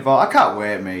are getting involved. I can't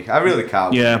wait, mate. I really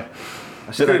can't. Yeah.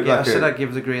 I said I'd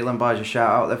give the Greetland boys a shout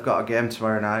out. They've got a game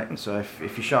tomorrow night, so if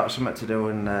you're short of something to do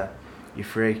and you're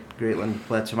free, Greetland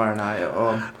play tomorrow night at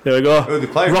home. There we go. Who they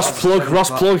play? Ross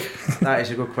plug. That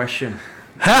is a good question.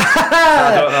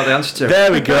 I don't know the answer to.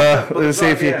 There we go. Let's see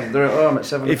if they're at home at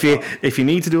 7 o'clock. If you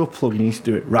need to do a plug, you need to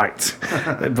do it right.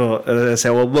 But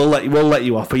we'll let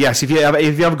you off. But yes, if you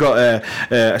have got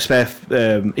a spare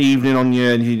evening on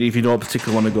you, and if you don't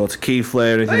particularly want to go to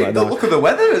Keighley or anything like that. Look at the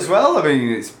weather as well. I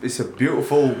mean, it's a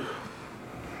beautiful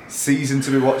season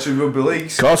to be watching rugby league.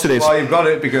 Of course it is. That's why you've got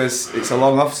it, because it's a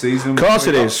long off season. Of course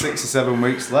it is. 6 or 7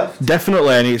 weeks left.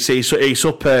 Definitely, and it's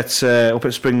up at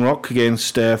Spring Rock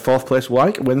against 4th place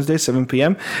Wyke Wednesday 7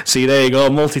 p.m. See, there you go,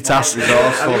 multitask.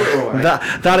 That's how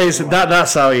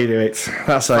you do it.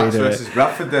 That's how you do versus it.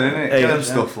 Bradford, then, isn't it? Get them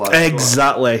stuff like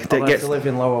exactly. That gets to live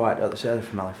in Lower White, don't they say they're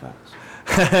from Halifax?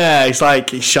 It's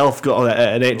like his shelf got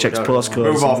an HX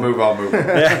postcode. Move on. We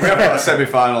haven't got a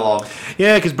semi-final on.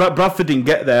 Yeah, because Bradford didn't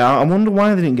get there. I wonder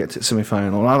why they didn't get to the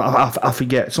semi-final. I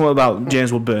forget. Something about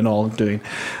James Woodburn-Hall doing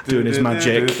his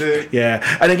magic. Yeah,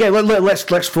 and again,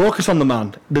 let's focus on the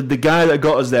man, the guy that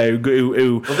got us there,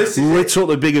 who lit up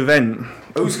the big event.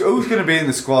 Who's going to be in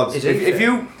the squad? If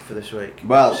you for this week.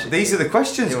 Well, these are the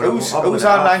questions. Who's our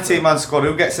 19-man squad?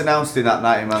 Who gets announced in that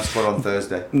 19-man squad on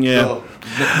Thursday? Yeah. So,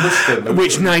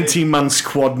 which 19-man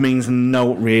squad means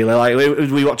no, really. Like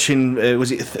we watching,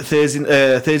 was it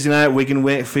Thursday night Wigan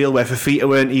Wakefield, where Fafita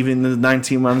weren't even in the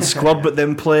 19-man squad, but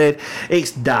then played.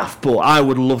 It's daft, but I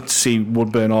would love to see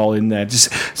Woodburn all in there,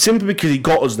 just simply because he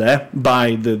got us there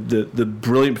by the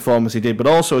brilliant performance he did. But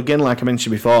also, again, like I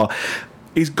mentioned before,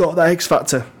 he's got that X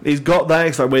factor. He's got that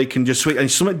X factor where he can just switch, and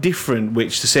it's something different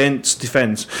which the Saints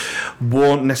defence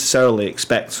won't necessarily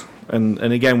expect. And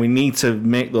again, we need to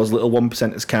make those little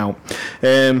 1%ers count.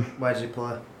 Where does he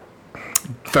play?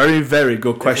 Very, very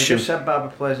good question. You just said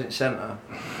Barber plays in centre.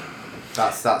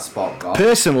 That's that spot gone.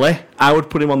 Personally, I would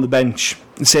put him on the bench.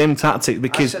 Same tactic,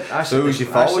 because so who's your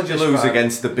forward you lose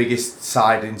against the biggest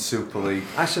side in Super League?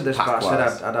 I said this, but I said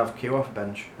I'd have Q off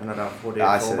bench and I'd have Woody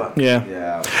at fullback.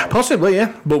 Yeah. Possibly,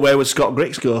 yeah. But where would Scott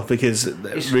Griggs go? Because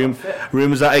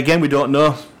rumours that, again, we don't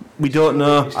know. We don't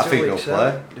know. I think he'll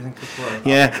play. Do you think he'll play?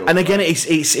 Yeah, and again,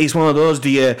 it's one of those. Do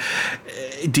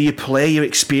you play your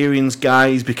experienced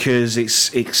guys because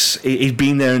he's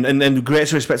been there and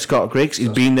great respect to Scott Griggs, he's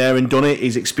been there and done it,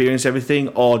 he's experienced everything,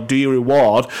 or do you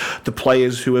reward the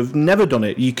players who have never done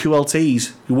it? You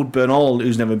QLTs who Woodburn-Hall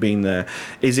who's never been there.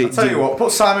 I'll tell you what,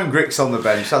 put Simon Griggs on the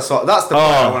bench. That's the player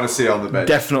I want to see on the bench.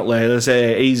 Definitely.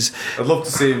 I'd love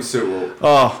to see him suit up.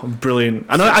 Oh, brilliant!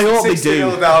 And I hope they do.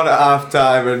 6-0 down at half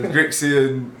time and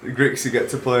Griggsy get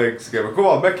to play together. Come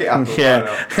on, make it happen.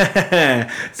 Yeah,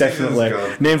 definitely.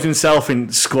 Named himself in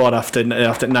squad after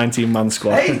 19-man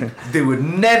squad. Hey, they would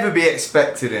never be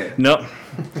expecting it. No,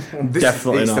 definitely it's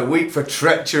not. It's the week for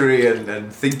treachery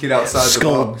and thinking outside the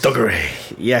box. Skullduggery,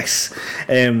 yes.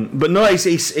 But no, it's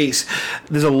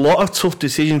there's a lot of tough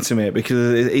decisions to make,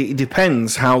 because it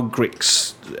depends how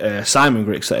Griggs, Simon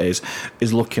Griggs that is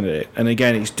looking at it. And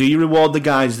again, it's, do you reward the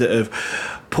guys that have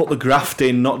put the graft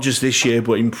in, not just this year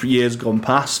but in years gone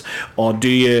past, or do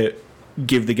you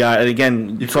give the guy, and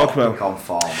again, you talk about pick on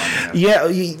form, yeah,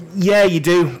 you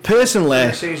do. Personally,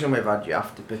 the season we've had, you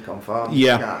have to pick on form.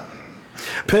 Yeah.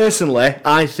 Personally,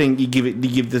 I think you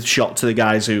give the shot to the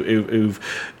guys who've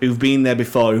been there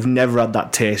before, who've never had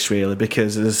that taste, really,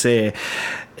 because, as I say,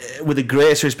 with the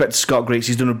greatest respect to Scott Griggs,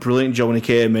 he's done a brilliant job when he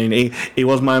came in. He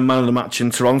was my man of the match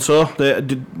in Toronto.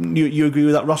 Did you agree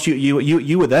with that, Ross? You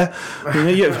were there. People are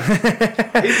going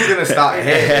to start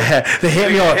hating. They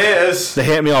hate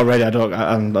me already. I don't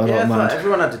mind.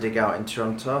 Everyone had to dig out in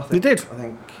Toronto. They did. I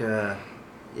think,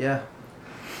 yeah.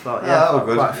 Thought,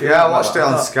 good. I watched it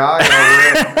on Sky.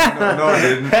 No, I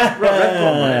didn't. Red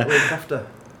Bull, mate, week after.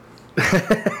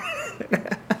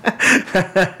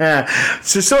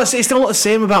 So it's not the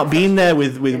same about being there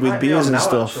with beers and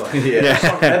stuff. Yeah. It's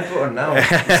on Red Button now.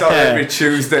 It's on every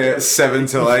Tuesday at 7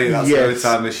 till 8. That's the only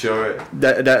time they show it.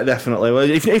 Definitely. Well,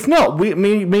 if not,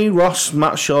 me, Ross,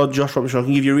 Matt Shaw, Josh Robert Shaw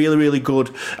can give you a really, really good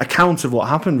account of what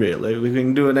happened. Really, we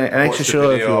can do an extra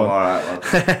show if you want. All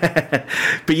right,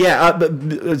 but yeah,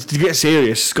 to get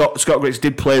serious, Scott Griggs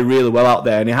did play really well out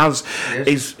there, and he has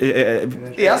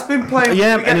been playing.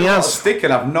 Yeah, and he has stick,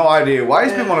 and I've no idea why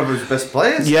he's been one of his best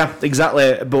players. Yeah,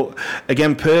 exactly. But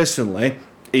again, personally,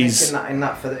 he's in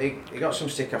that he got some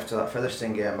stick after that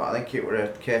Featherstone game, but I think it were a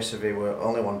case of he were the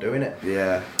only one doing it.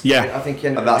 Yeah. I think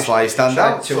and that's why he stands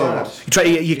out too hard.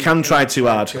 You can try too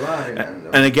hard.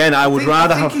 And again, I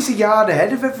think he's a yard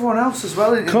ahead of everyone else as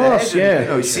well. Of course,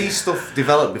 yeah. He sees stuff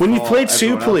develop before. When you played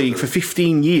Super League for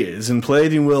 15 years and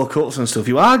played in World Cups and stuff,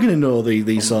 you are going to know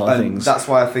these sort of things. That's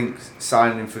why I think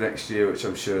signing him for next year, which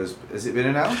I'm sure has it been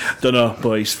announced? Don't know,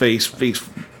 but he's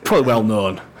probably well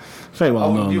known. Very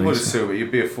well known. You would assume it.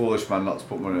 You'd be a foolish man not to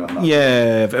put money on that.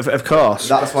 Yeah, of course.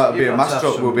 That's why it'll be a master.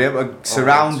 We'll be able to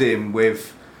surround him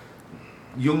with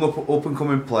young up and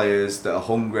coming players that are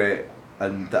hungry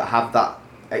and that have that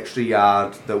extra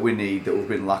yard that we need, that we've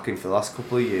been lacking for the last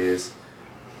couple of years,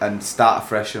 and start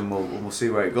afresh, and we'll see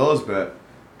where it goes. But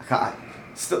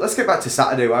let's get back to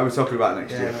Saturday. Why are we talking about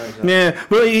next year? No, exactly. Yeah,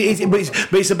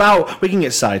 but it's about, we can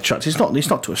get sidetracked. It's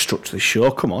not to a structure this show.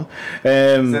 Come on.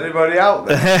 Is anybody out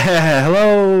there?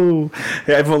 Hello.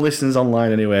 Yeah, everyone listens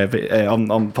online anyway, but,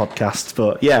 on podcasts.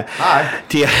 But yeah. Hi.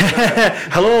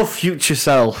 Hello, future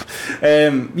self.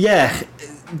 Yeah.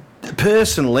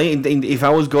 Personally, if I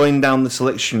was going down the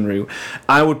selection route,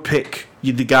 I would pick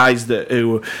the guys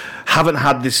who haven't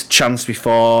had this chance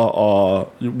before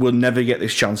or will never get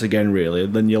this chance again, really.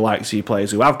 Then you like to see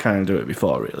players who have kind of done it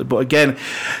before, really. But again,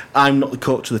 I'm not the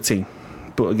coach of the team.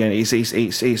 But again,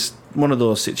 it's one of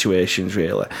those situations,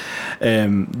 really.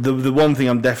 The one thing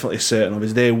I'm definitely certain of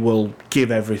is they will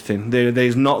give everything.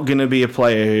 There's not going to be a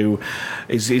player who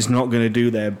is not going to do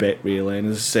their bit, really. And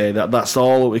as I say, that's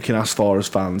all that we can ask for as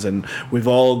fans. And we've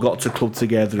all got to club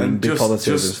together and be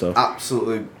positive and stuff.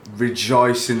 Absolutely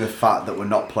rejoice in the fact that we're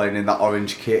not playing in that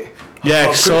orange kit.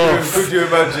 Yeah, could you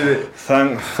imagine it?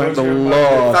 Thank the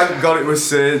Lord. Thank God it was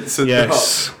Saints and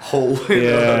not Hull.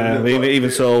 Yeah, even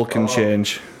so, all can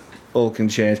change. All can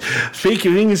change.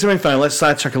 Speaking of semi-final, let's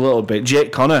sidetrack a little bit.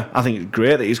 Jake Connor, I think it's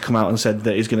great that he's come out and said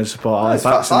that he's going to support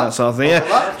Halifax and that sort of thing.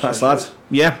 Yeah, that's lads.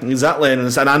 Yeah, exactly. And we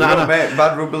don't make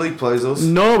bad rugby league players, us.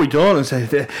 No, we don't. And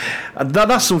say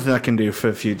that's something I can do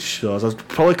for future shows. I'll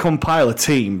probably compile a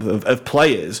team of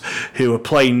players who are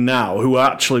playing now, who are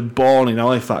actually born in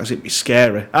Halifax. It'd be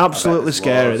scary, absolutely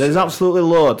scary. There's absolutely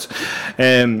loads.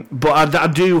 But I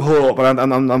do hope, and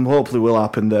I'm hopefully will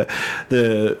happen, that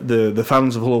the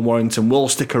fans of Hull and Warrington will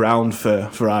stick around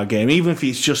for our game, even if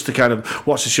it's just to kind of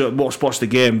watch the show, watch the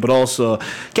game, but also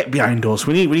get behind us.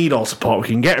 We need all support we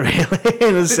can get, really.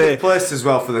 It's placed as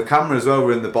well for the camera as well.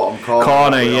 We're in the bottom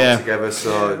corner, yeah. Together,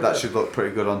 so that should look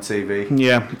pretty good on TV.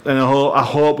 Yeah, and I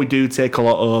hope we do take a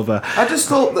lot over. I just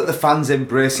hope that the fans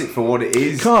embrace it for what it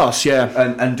is. Of course,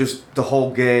 yeah. And just the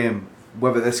whole game,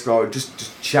 whether they score,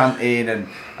 just chanting and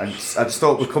I just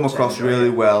hope we come across really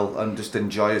well and just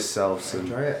enjoy ourselves.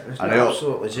 Enjoy it. There's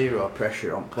absolutely zero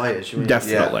pressure on players.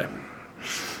 Definitely. Yeah.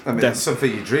 I mean, it's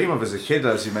something you dream of as a kid,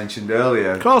 as you mentioned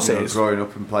earlier. Of course it is. Growing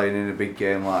up and playing in a big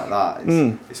game like that.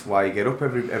 It's why you get up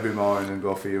every morning and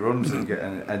go for your runs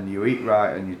and you eat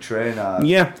right and you train hard.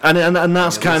 Yeah, and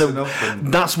that's kind of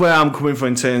that's where I'm coming from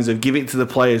in terms of give it to the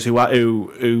players who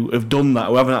have done that,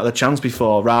 who haven't had the chance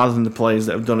before, rather than the players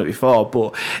that have done it before.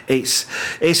 But it's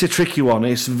a tricky one.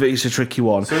 It's a tricky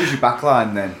one. So who's your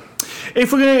backline then?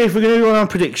 If we're gonna go on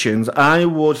predictions, I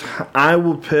would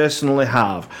personally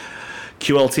have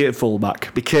QLT at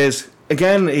fullback, because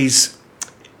again let's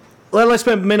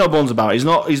make no bones about it,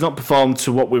 he's not performed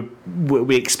to what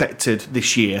we expected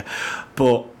this year,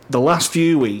 but the last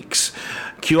few weeks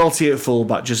QLT at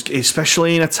fullback, just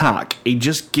especially in attack, he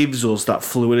just gives us that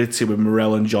fluidity with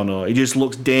Morel and Jono. He just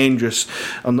looks dangerous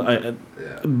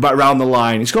around the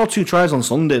line. He scored 2 tries on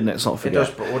Sunday, didn't it? Sort of it does,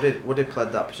 but Woody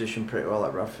played that position pretty well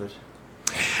at Bradford.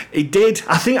 He did.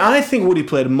 I think Woody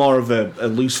played more of a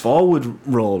loose forward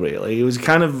role, really. He was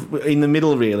kind of in the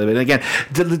middle, really. But again,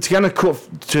 to kind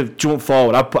of to jump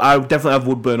forward, I definitely have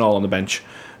Woodburn all on the bench,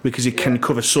 because he can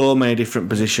cover so many different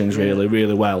positions really,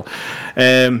 really well.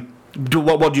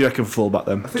 What do you reckon for fullback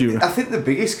then? I think the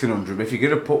biggest conundrum, if you're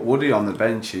going to put Woody on the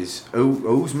bench, is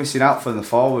who's missing out from the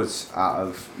forwards. Out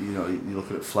of, you're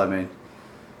looking at Fleming,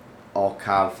 or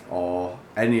Cav or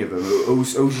any of them?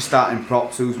 Who's your starting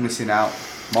props? Who's missing out?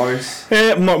 Morris?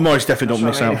 Morris definitely don't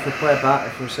miss out. If we play back,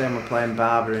 if we're saying we're playing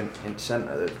Barber in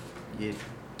centre,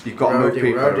 You've got to move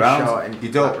people around.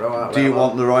 You don't. Do you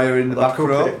want Leroy in the back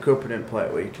row? Cooper didn't play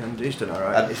at weekend. He's done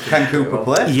alright. Can Cooper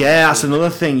play? Yeah, that's another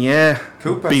thing. Yeah,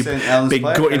 Cooper. Big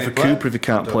gutting for Cooper if he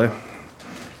can't play.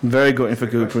 Very gutting for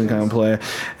Cooper and can't play.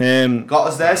 Got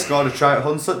us there, scored a try at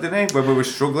Hunslet, didn't he? When we were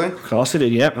struggling. Of course he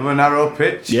did, yep. And a narrow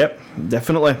pitch. Yep,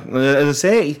 definitely. As I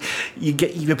say, you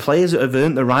get your players that have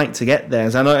earned the right to get there.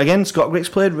 I know, again, Scott Griggs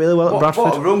played really well at Bradford.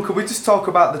 What a run. Could we just talk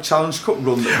about the Challenge Cup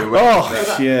run that we went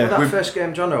yeah. Was that first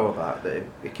game Jono about that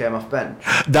he came off bench?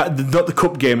 Not the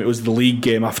cup game, it was the league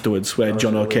game afterwards where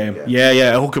Jono came. Game.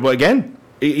 Yeah, Hooker, but again,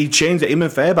 he changed it. Him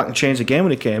and Fairbank changed the game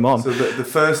when he came on. So the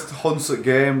first Hunslet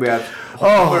game, we had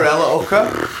Morella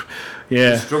Hooker.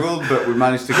 Yeah. We struggled, but we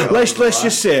managed to get Let's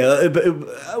just say,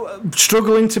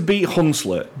 struggling to beat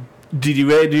Hunslet. Did you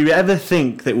ever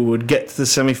think that we would get to the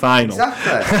semi-final?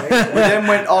 Exactly. We then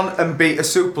went on and beat a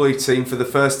Super League team for the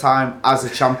first time as a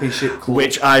championship club.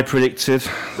 Which I predicted.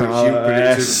 Which you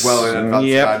predicted well in advance.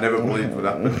 Yep. I never believed would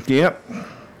happen. Yep.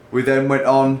 We then went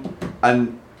on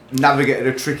and navigated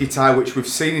a tricky tie, which we've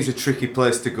seen is a tricky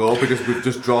place to go because we've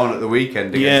just drawn at the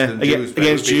weekend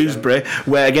against Dewsbury,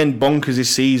 where again bonkers this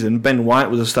season. Ben White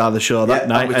was the star of the show that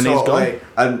night, and he's gone.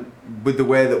 And with the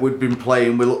way that we'd been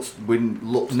playing, we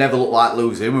never looked like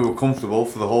losing. We were comfortable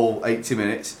for the whole 80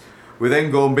 minutes. We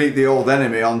then go and beat the old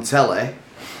enemy on telly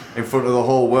in front of the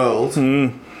whole world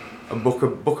and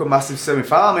book a massive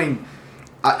semi-final. I mean,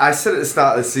 I said at the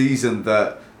start of the season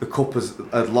that the cup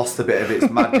had lost a bit of its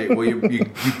magic. Well, you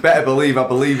better believe I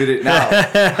believe in it now.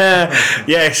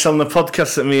 Yes, on the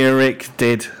podcast that me and Rick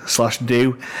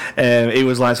did/do, he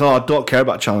was like, I don't care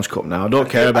about Challenge Cup now. I don't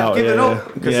care about it. I've given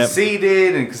up because of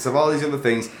seeding and because of all these other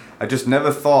things. I just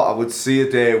never thought I would see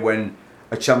a day when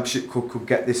a championship club could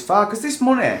get this far. Because this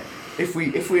money, if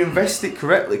we invest it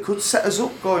correctly, could set us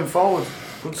up going forward.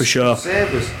 For sure.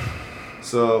 Save us.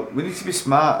 So we need to be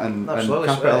smart and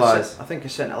capitalise. I think a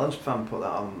St Helens fan put that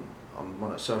on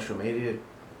one of the social media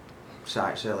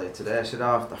sites earlier today. I said,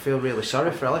 I feel really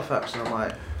sorry for Halifax, and I'm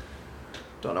like,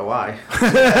 don't know why.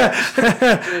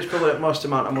 It's probably the most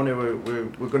amount of money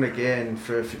we're going to gain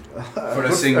for a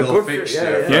single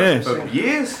fixture for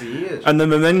years. And the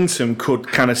momentum could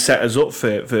kind of set us up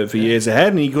for years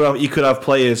ahead. And you could have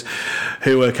players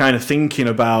who are kind of thinking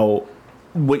about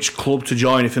which club to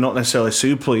join if they're not necessarily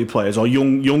Super League players or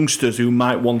youngsters who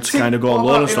might want to kind of go on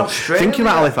loan and stuff. Thinking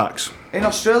about Halifax. In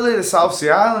Australia, the South Sea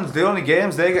Islands, the only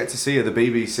games they get to see are the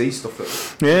BBC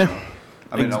stuff. I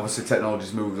mean, obviously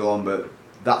technology's moved on, but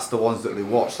that's the ones that they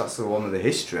watch. That's the one with the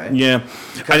history. Yeah,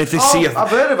 and if they see, I've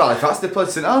heard of Halifax. They played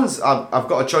St Helens. I've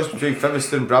got a choice between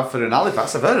Featherstone, Bradford, and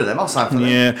Halifax. I've heard of them. I'll sign for them.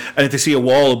 Yeah, and if they see a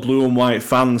wall of blue and white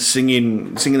fans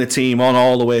singing the team on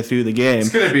all the way through the game,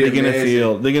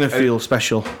 they're gonna feel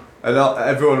special. And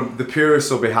everyone, the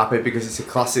purists will be happy because it's a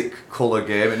classic colour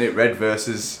game, and it red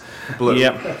versus blue.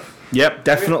 Yep,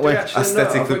 definitely.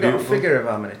 Aesthetically beautiful. Have we got a figure of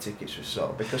how many tickets we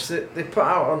sold? Because they put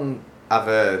out on. I've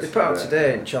heard. They put out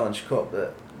today in Challenge Cup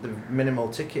that the minimal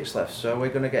tickets left, so we're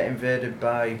going to get invaded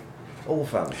by all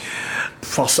fans.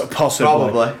 Possibly.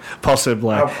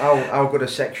 How good a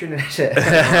section is it?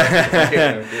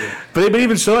 But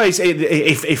even so,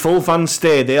 if all fans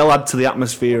stay, they'll add to the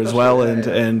atmosphere as well. And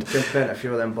can paint a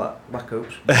few of them black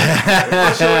hoops.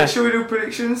 Shall we do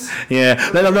predictions? Yeah,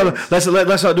 no. Let's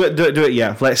not do it.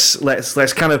 Yeah, let's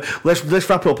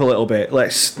wrap up a little bit.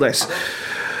 Let's.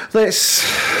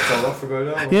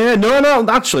 Yeah, no.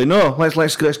 Actually, no.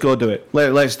 Let's go do it.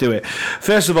 Let's do it.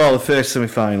 First of all, the first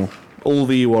semi-final, Hull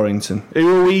v Warrington.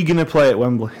 Who are we going to play at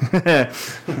Wembley?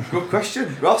 Good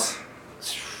question, Ross.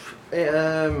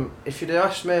 If you'd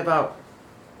asked me about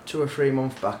 2 or 3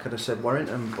 months back, I'd have said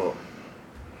Warrington, but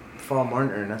for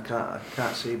Warrington, I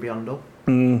can't see beyond Hull.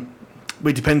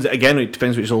 It depends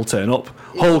which Hull turn up.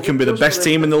 Hull can be the best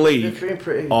team in the league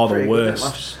or the worst.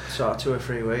 Last 2 or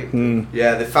 3 weeks.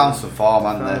 Yeah, they found some form,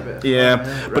 haven't they?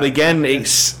 Yeah, but again, they're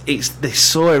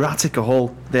so erratic at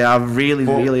Hull. They are really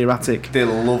erratic. They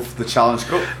love the Challenge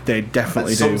Cup. They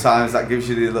definitely do. Sometimes that gives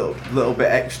you the little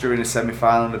bit extra in a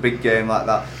semi-final in a big game like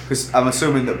that. Because I'm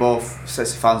assuming that both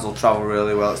sets of fans will travel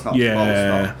really well. It's not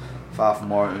far from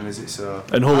Warrington, is it? So.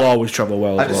 And Hull always travel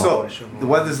well. I just thought the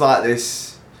weather's like this.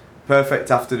 Perfect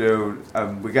afternoon,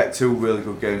 and we get 2 really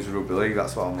good games of rugby league.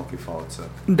 That's what I'm looking forward to.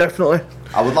 Definitely.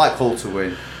 I would like Hull to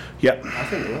win. Yep. I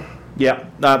think we will. Yeah.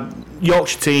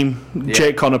 Yorkshire team.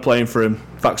 Jake Connor playing for him.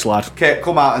 Thanks, lad. Kate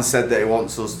come out and said that he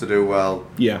wants us to do well.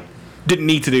 Yeah. Didn't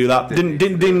need to do that.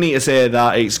 Didn't need to say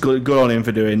that. It's good on him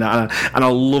for doing that. And I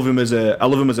love him as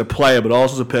a player, but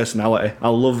also as a personality. I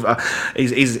love.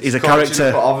 He's a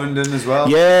character. For Ovenden as well.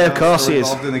 Yeah, of course he is.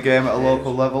 Involved in the game at a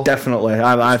local level. Definitely.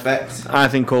 I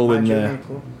think Owen.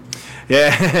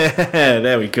 Yeah,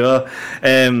 there we go.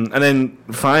 And then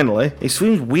finally, it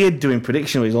seems weird doing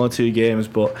prediction with his only 2 games,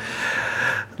 but.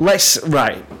 Let's cut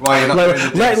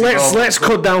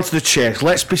down to the chase.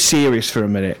 Let's be serious for a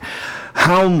minute.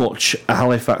 How much are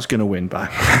Halifax going to win by?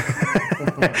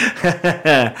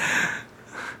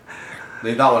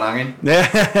 Leave that one hanging.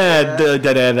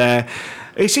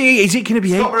 Is it going to be?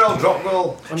 Stop real drop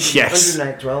goal. Yes.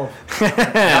 108-12.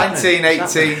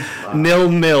 19-18.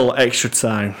 0-0 extra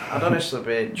time. I'd honestly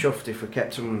be chuffed if we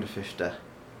kept them under 50.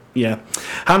 Yeah.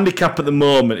 Handicap at the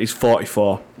moment is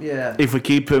 44. Yeah. If we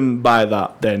keep him by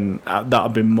that, then that'll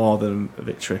be more than a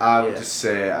victory. I would just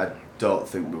say I don't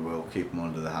think we will keep them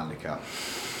under the handicap.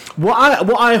 What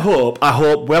I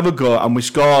hope we have a go and we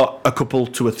score a couple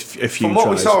to a few From what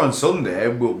tries. we saw on Sunday,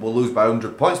 we'll lose by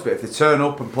 100 points. But if they turn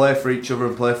up and play for each other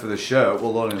and play for the show,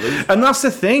 we'll only lose. And that's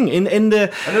the thing. And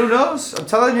who knows? I'm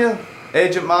telling you.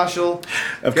 Agent Marshall,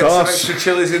 of get course, some extra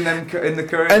chilies in the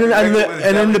curry, and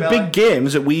then the big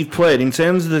games that we've played in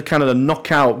terms of the kind of the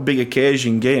knockout big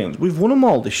occasion games, we've won them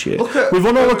all this year. We've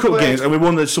won all the cup games and we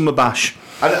won the Summer Bash.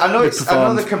 I know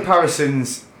the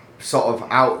comparisons sort of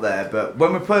out there, but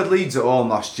when we played Leeds at home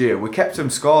last year, we kept them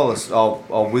scoreless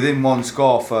or within one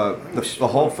score for the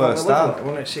whole first half.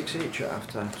 We won it 6 each at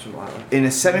half time, something like that. In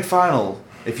a semi-final,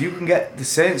 if you can get the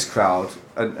Saints crowd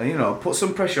and put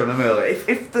some pressure on them early, if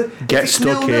it's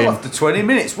stuck 0-0 in after 20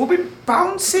 minutes, we'll be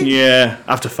bouncing. Yeah,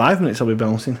 after 5 minutes I'll be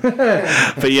bouncing.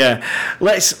 But yeah,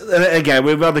 let's again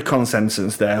we've had the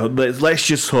consensus there. Let's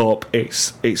just hope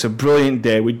it's a brilliant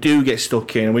day. We do get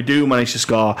stuck in, we do manage to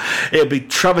score. It'll be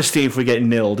travesty if we get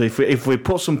nilled. If we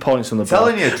put some points on the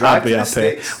board, I'd be happy.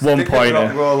 Sticks, 1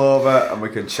 pointer. Roll over, and we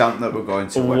can chant that we're going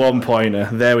to win. 1 pointer.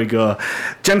 There we go,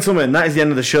 gentlemen. That is the end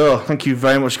of the show. Thank you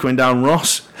very much for coming down,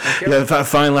 Ross. Yeah,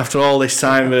 finally after all this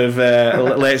time of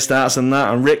late starts and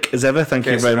that, and Rick as ever, thank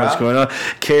you very much for going on.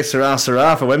 Que sera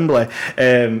for Wembley.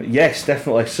 Yes,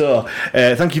 definitely. So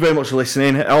thank you very much for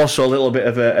listening. Also a little bit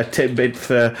of a tidbit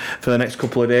for the next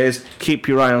couple of days. Keep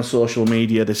your eye on social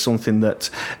media. There's something that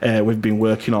we've been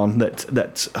working on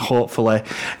that hopefully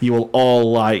you will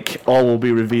all like. All will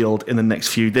be revealed in the next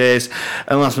few days.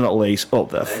 And last but not least, up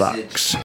there facts.